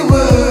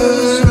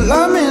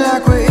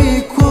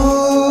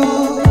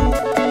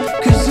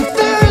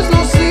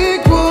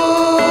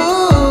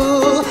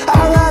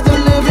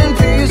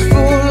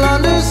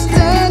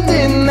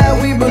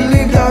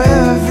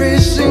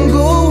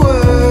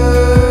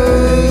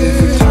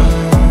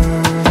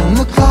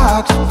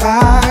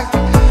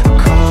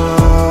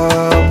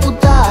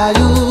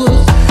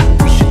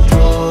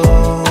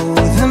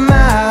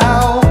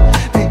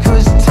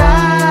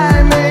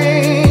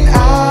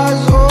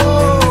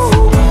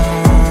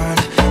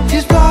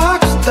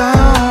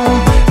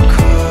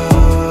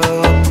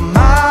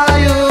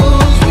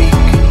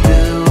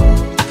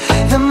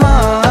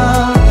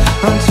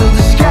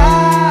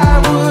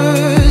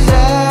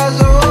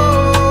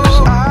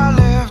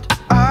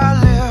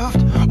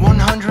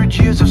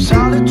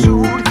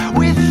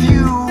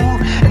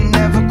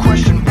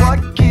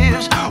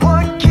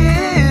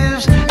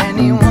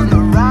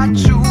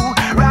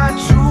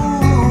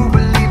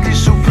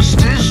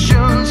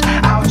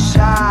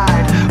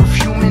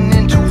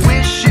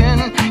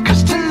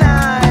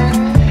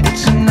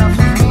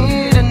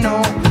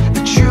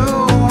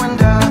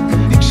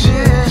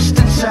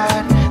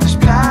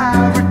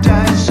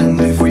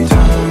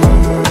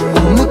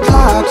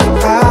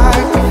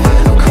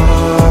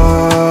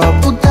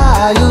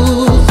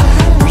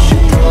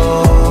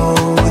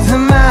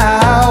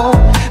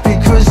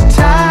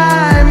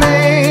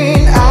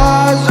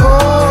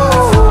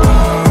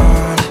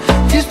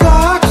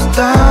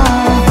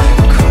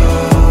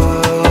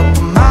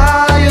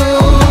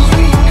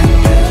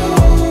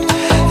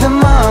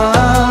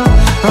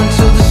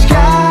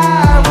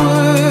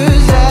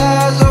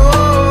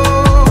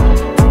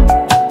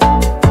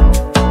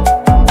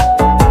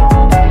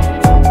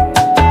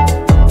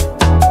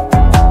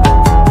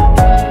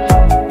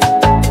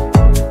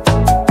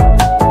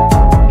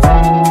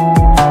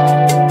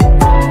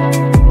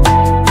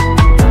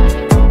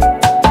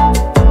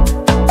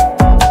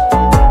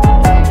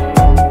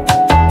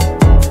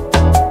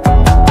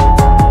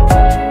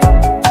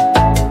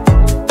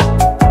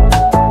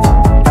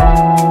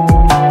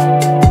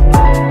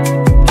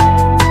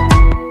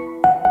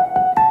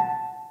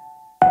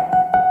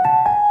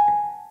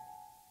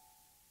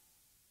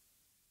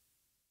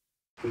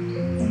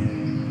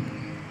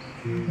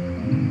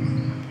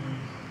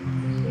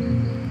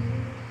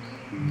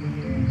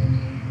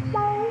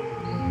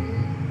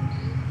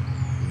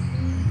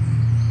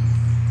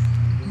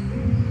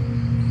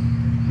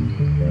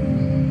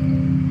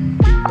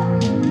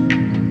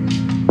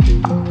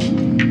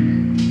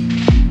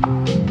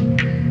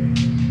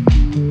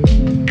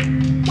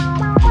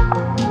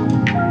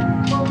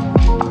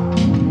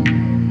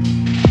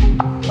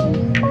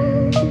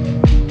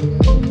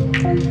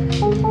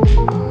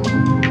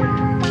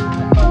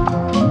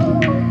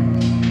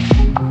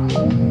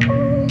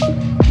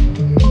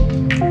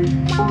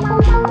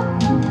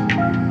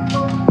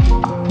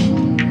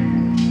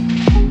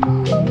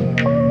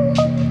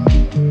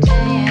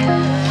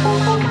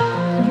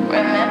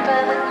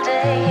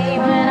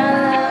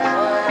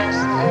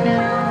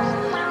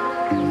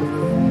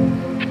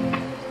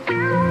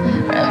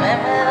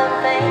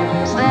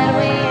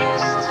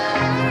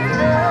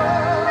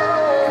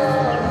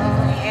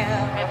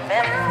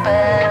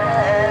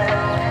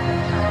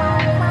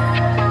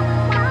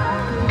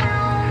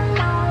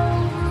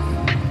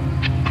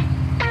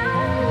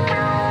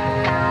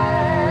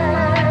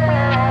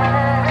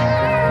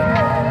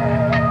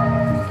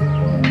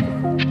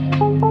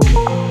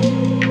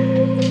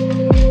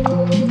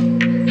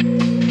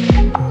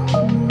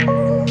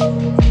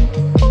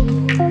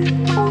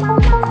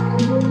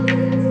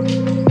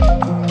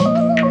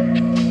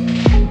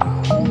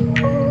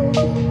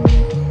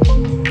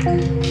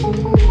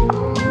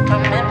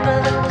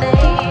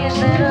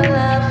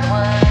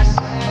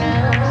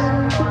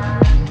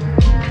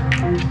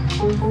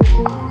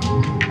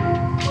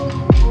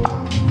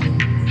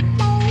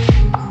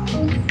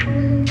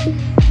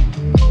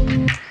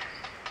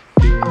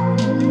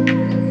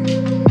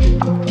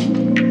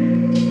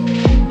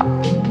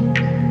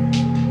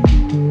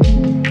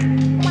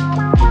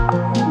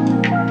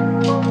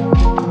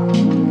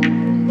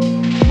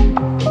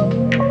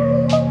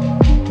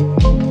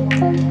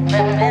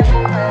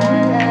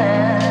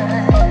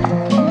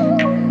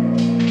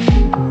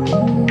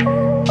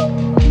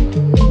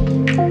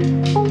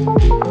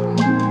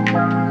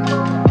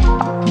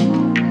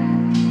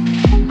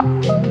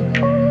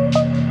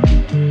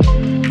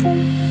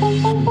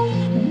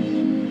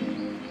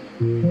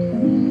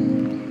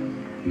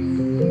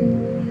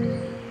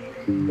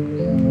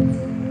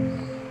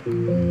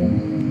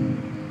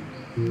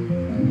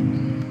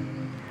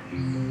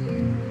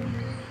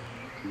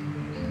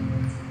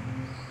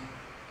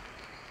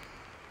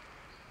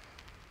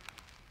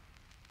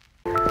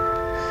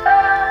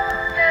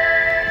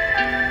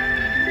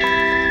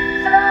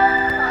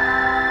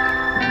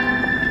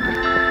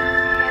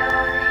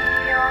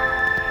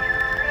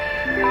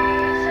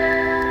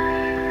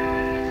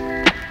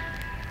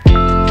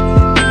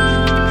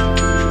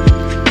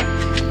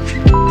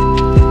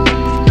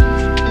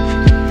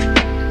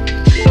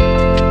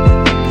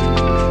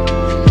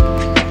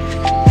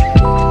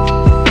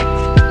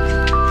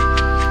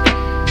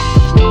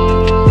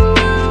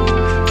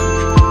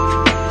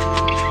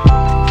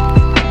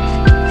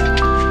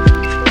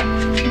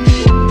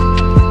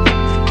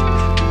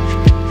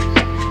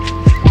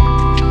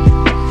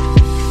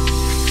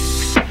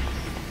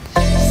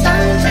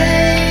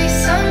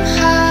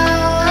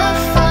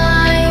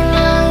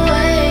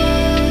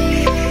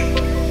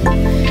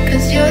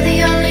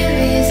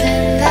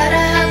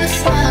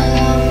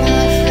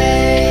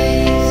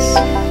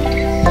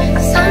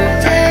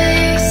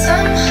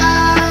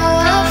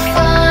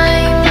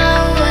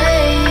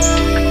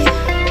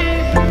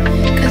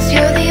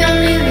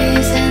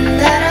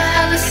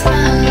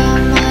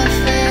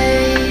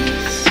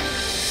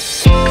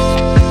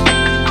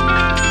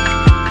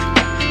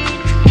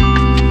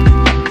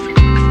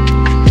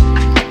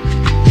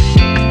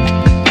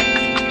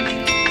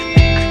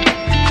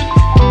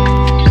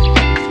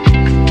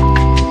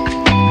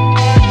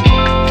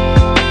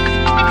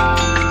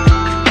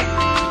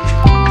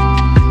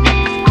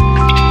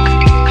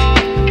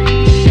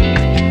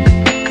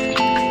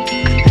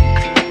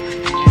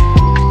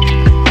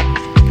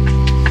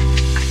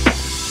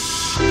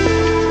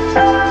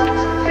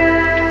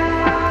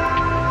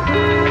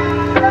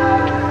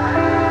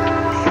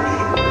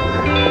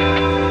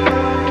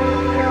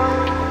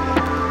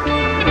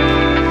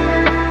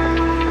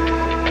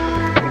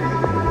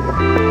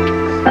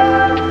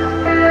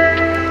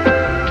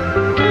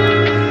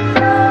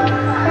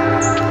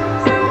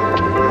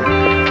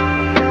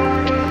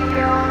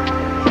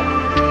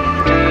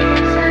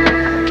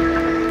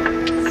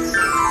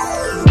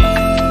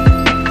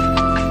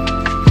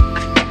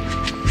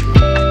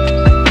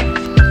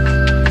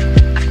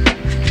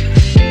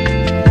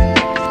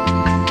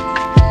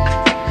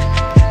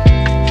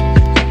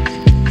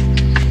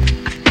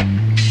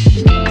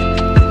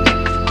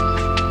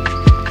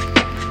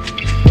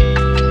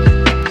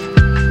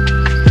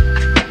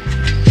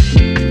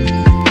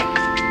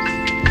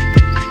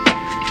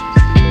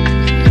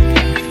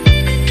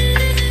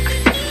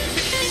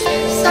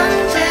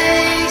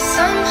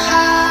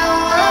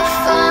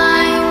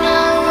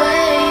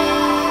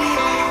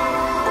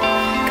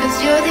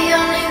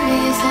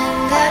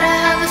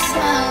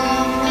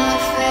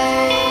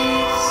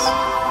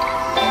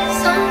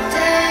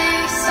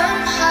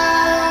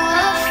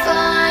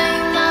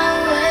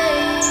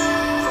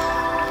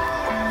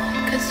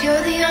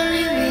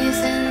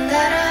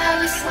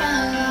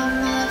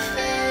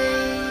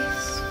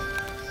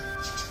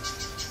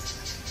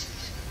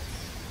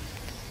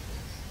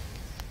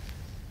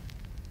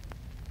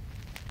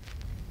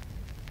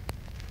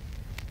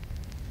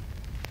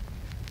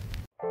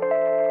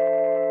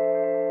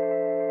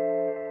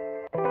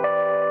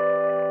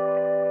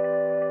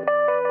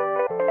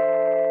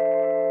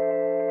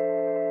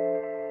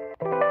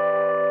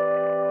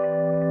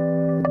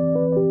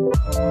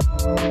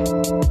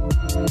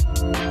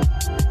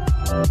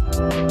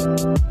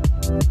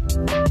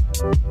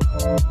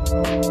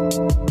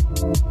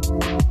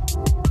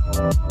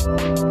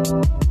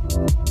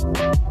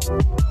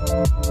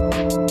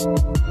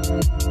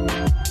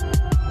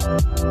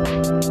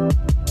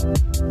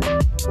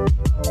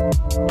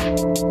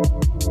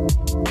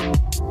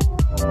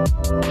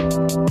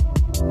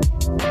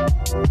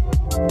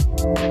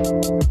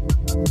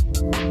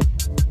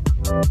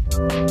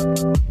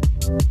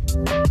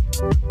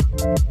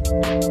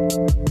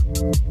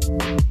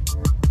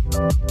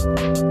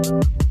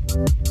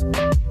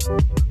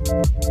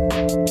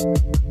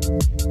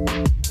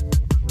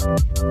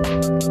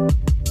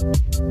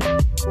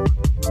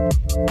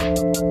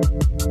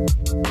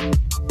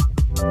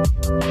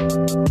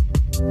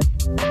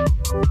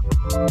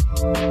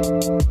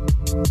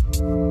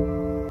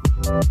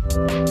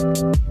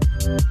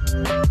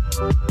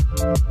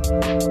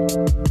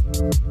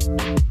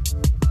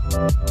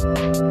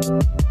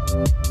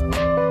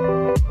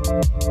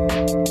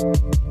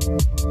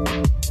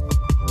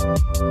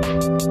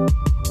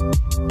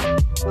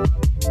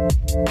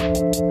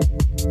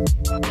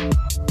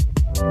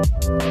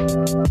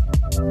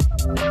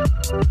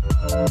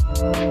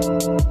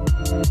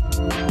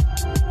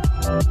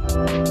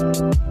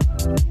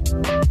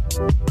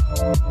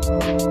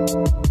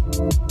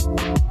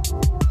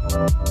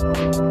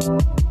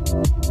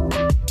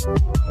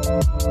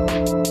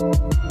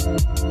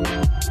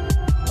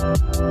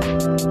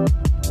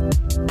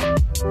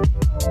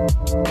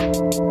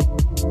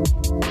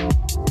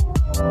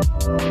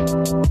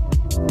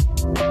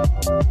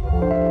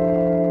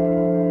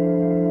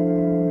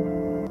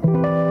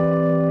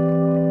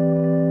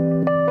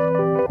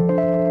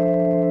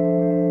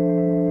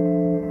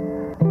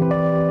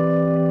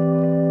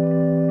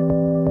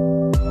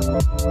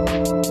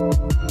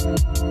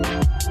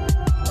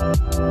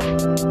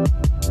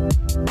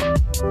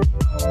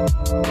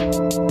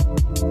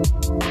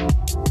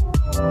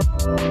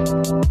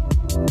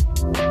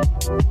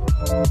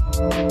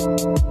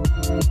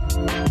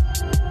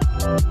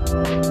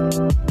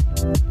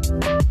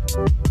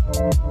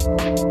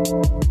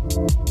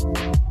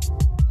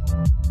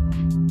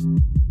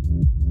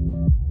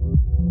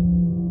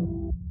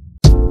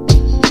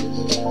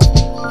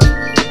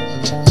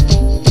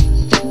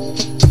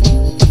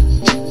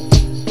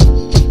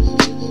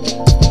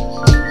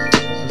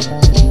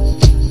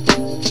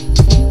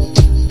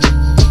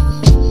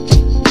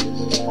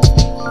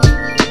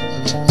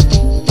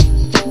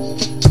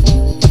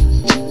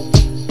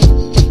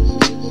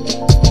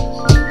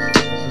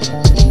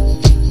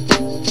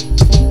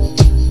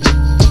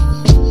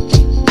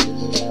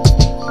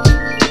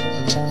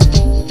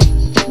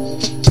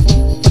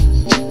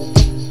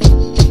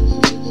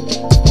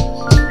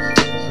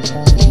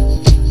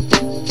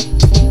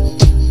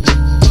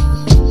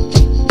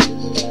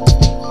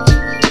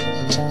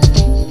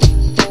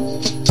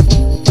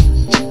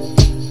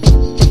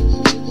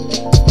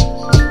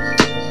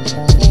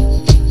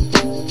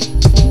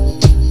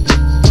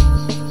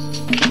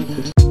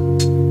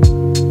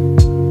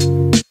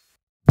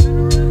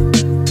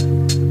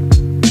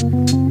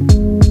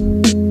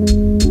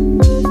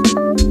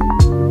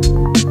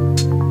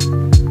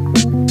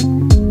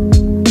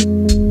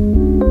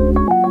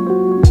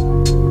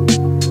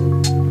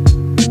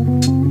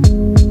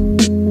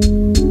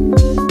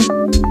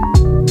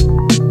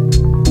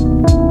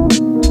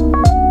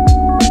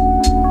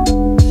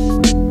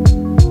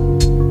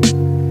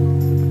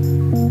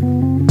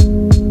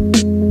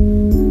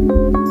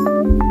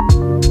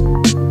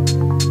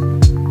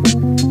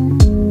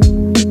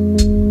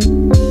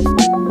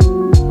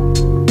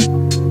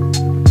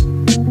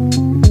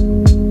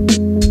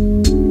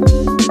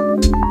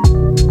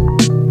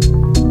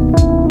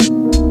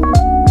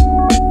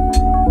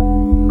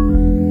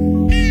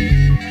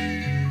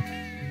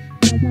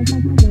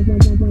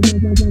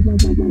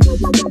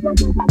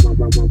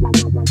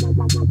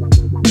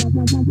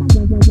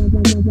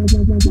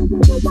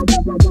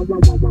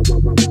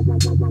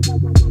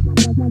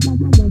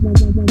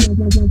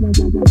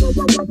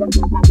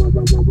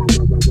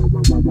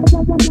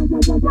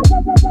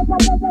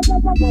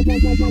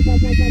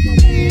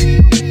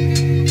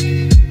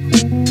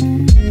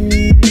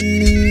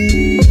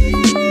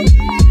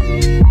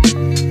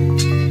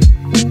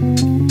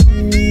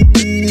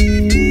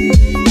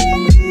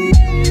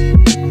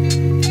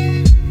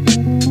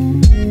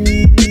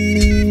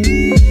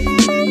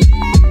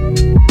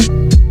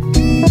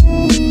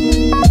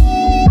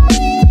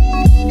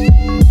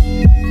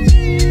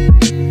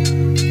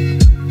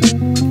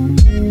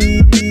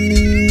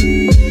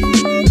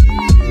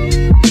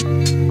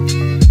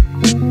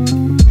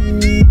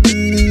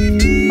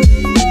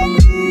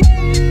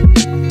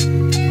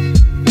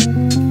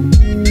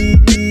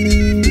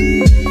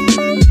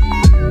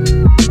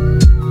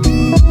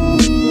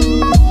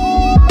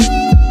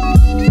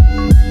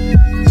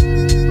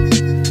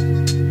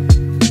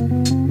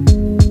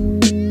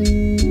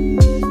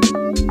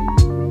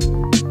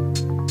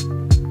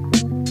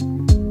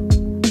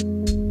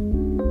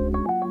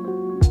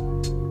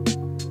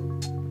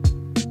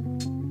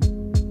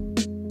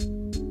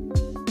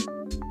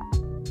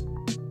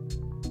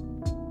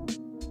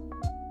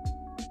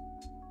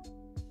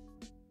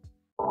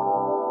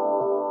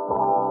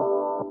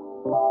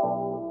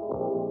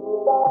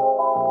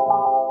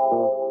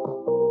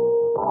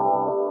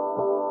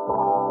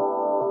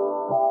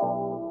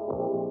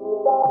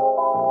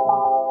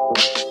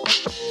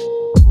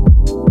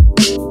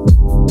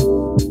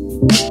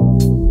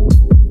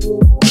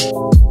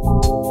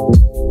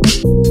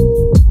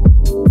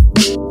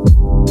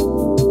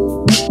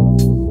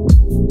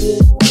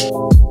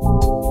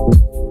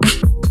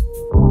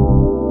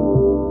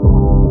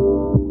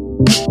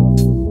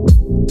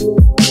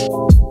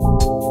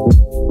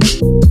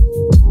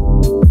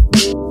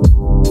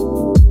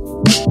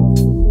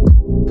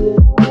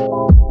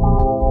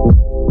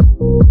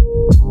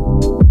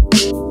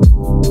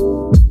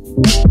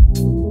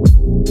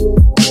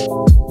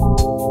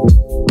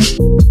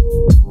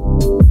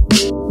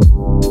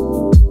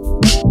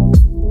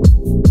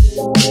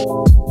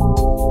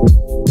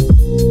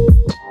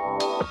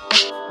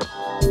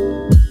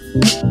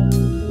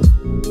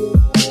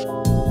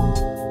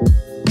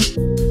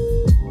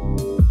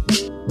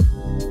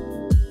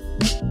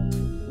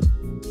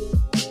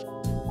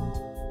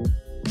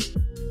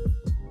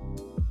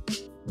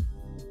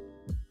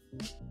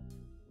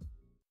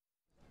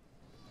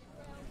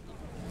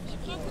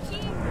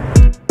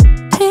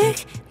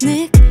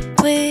picnic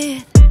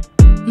with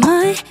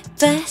my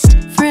best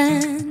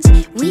friends.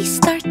 We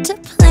start to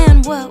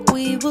plan what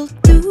we will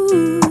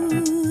do.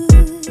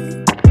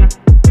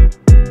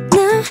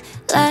 Now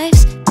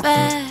life's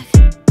back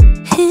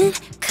in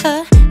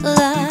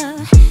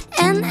color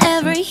and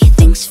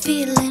everything's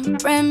feeling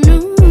brand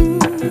new.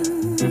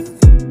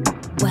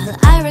 Well,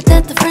 I read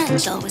that the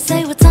French always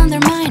say what's on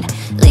their mind,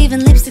 leaving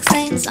lipstick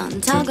stains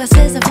on tall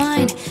glasses of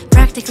wine.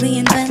 Practically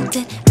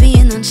invented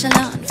being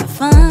nonchalant for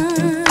fun.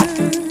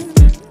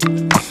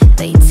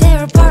 They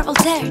tear apart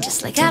Voltaire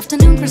just like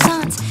afternoon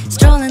croissants,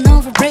 strolling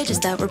over bridges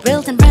that were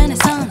built in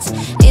Renaissance.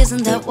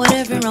 Isn't that what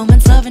every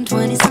romance loving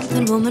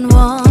 20-something woman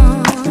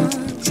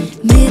wants?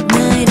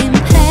 Midnight in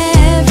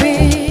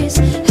Paris,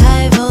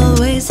 I've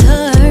always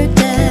heard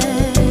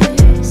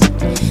there's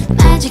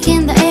magic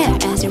in the air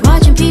as you're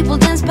watching people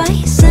dance by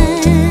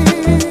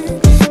sand.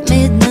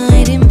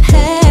 Midnight in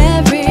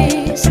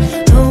Paris,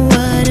 oh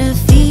what a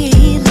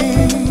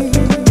feeling.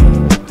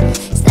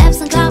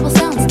 Steps on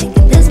cobblestones,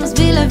 thinking this must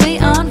be la vie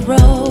en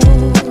rose.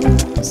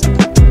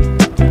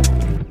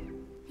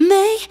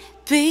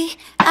 Maybe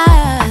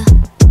I'll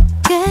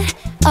get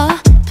a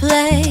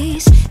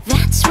place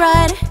that's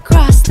right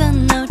across the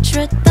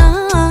Notre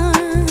Dame.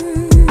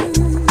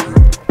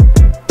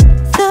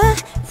 The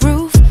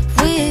roof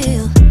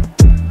will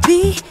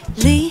be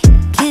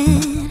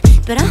leaking,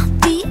 but I'll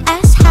be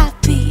as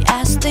happy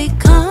as they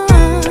come.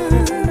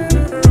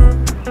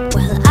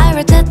 Well, I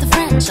read that the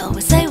French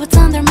always say what's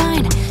on their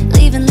mind,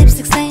 leaving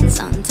lipstick stains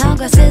on tall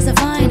glasses of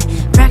wine.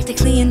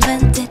 Practically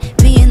invented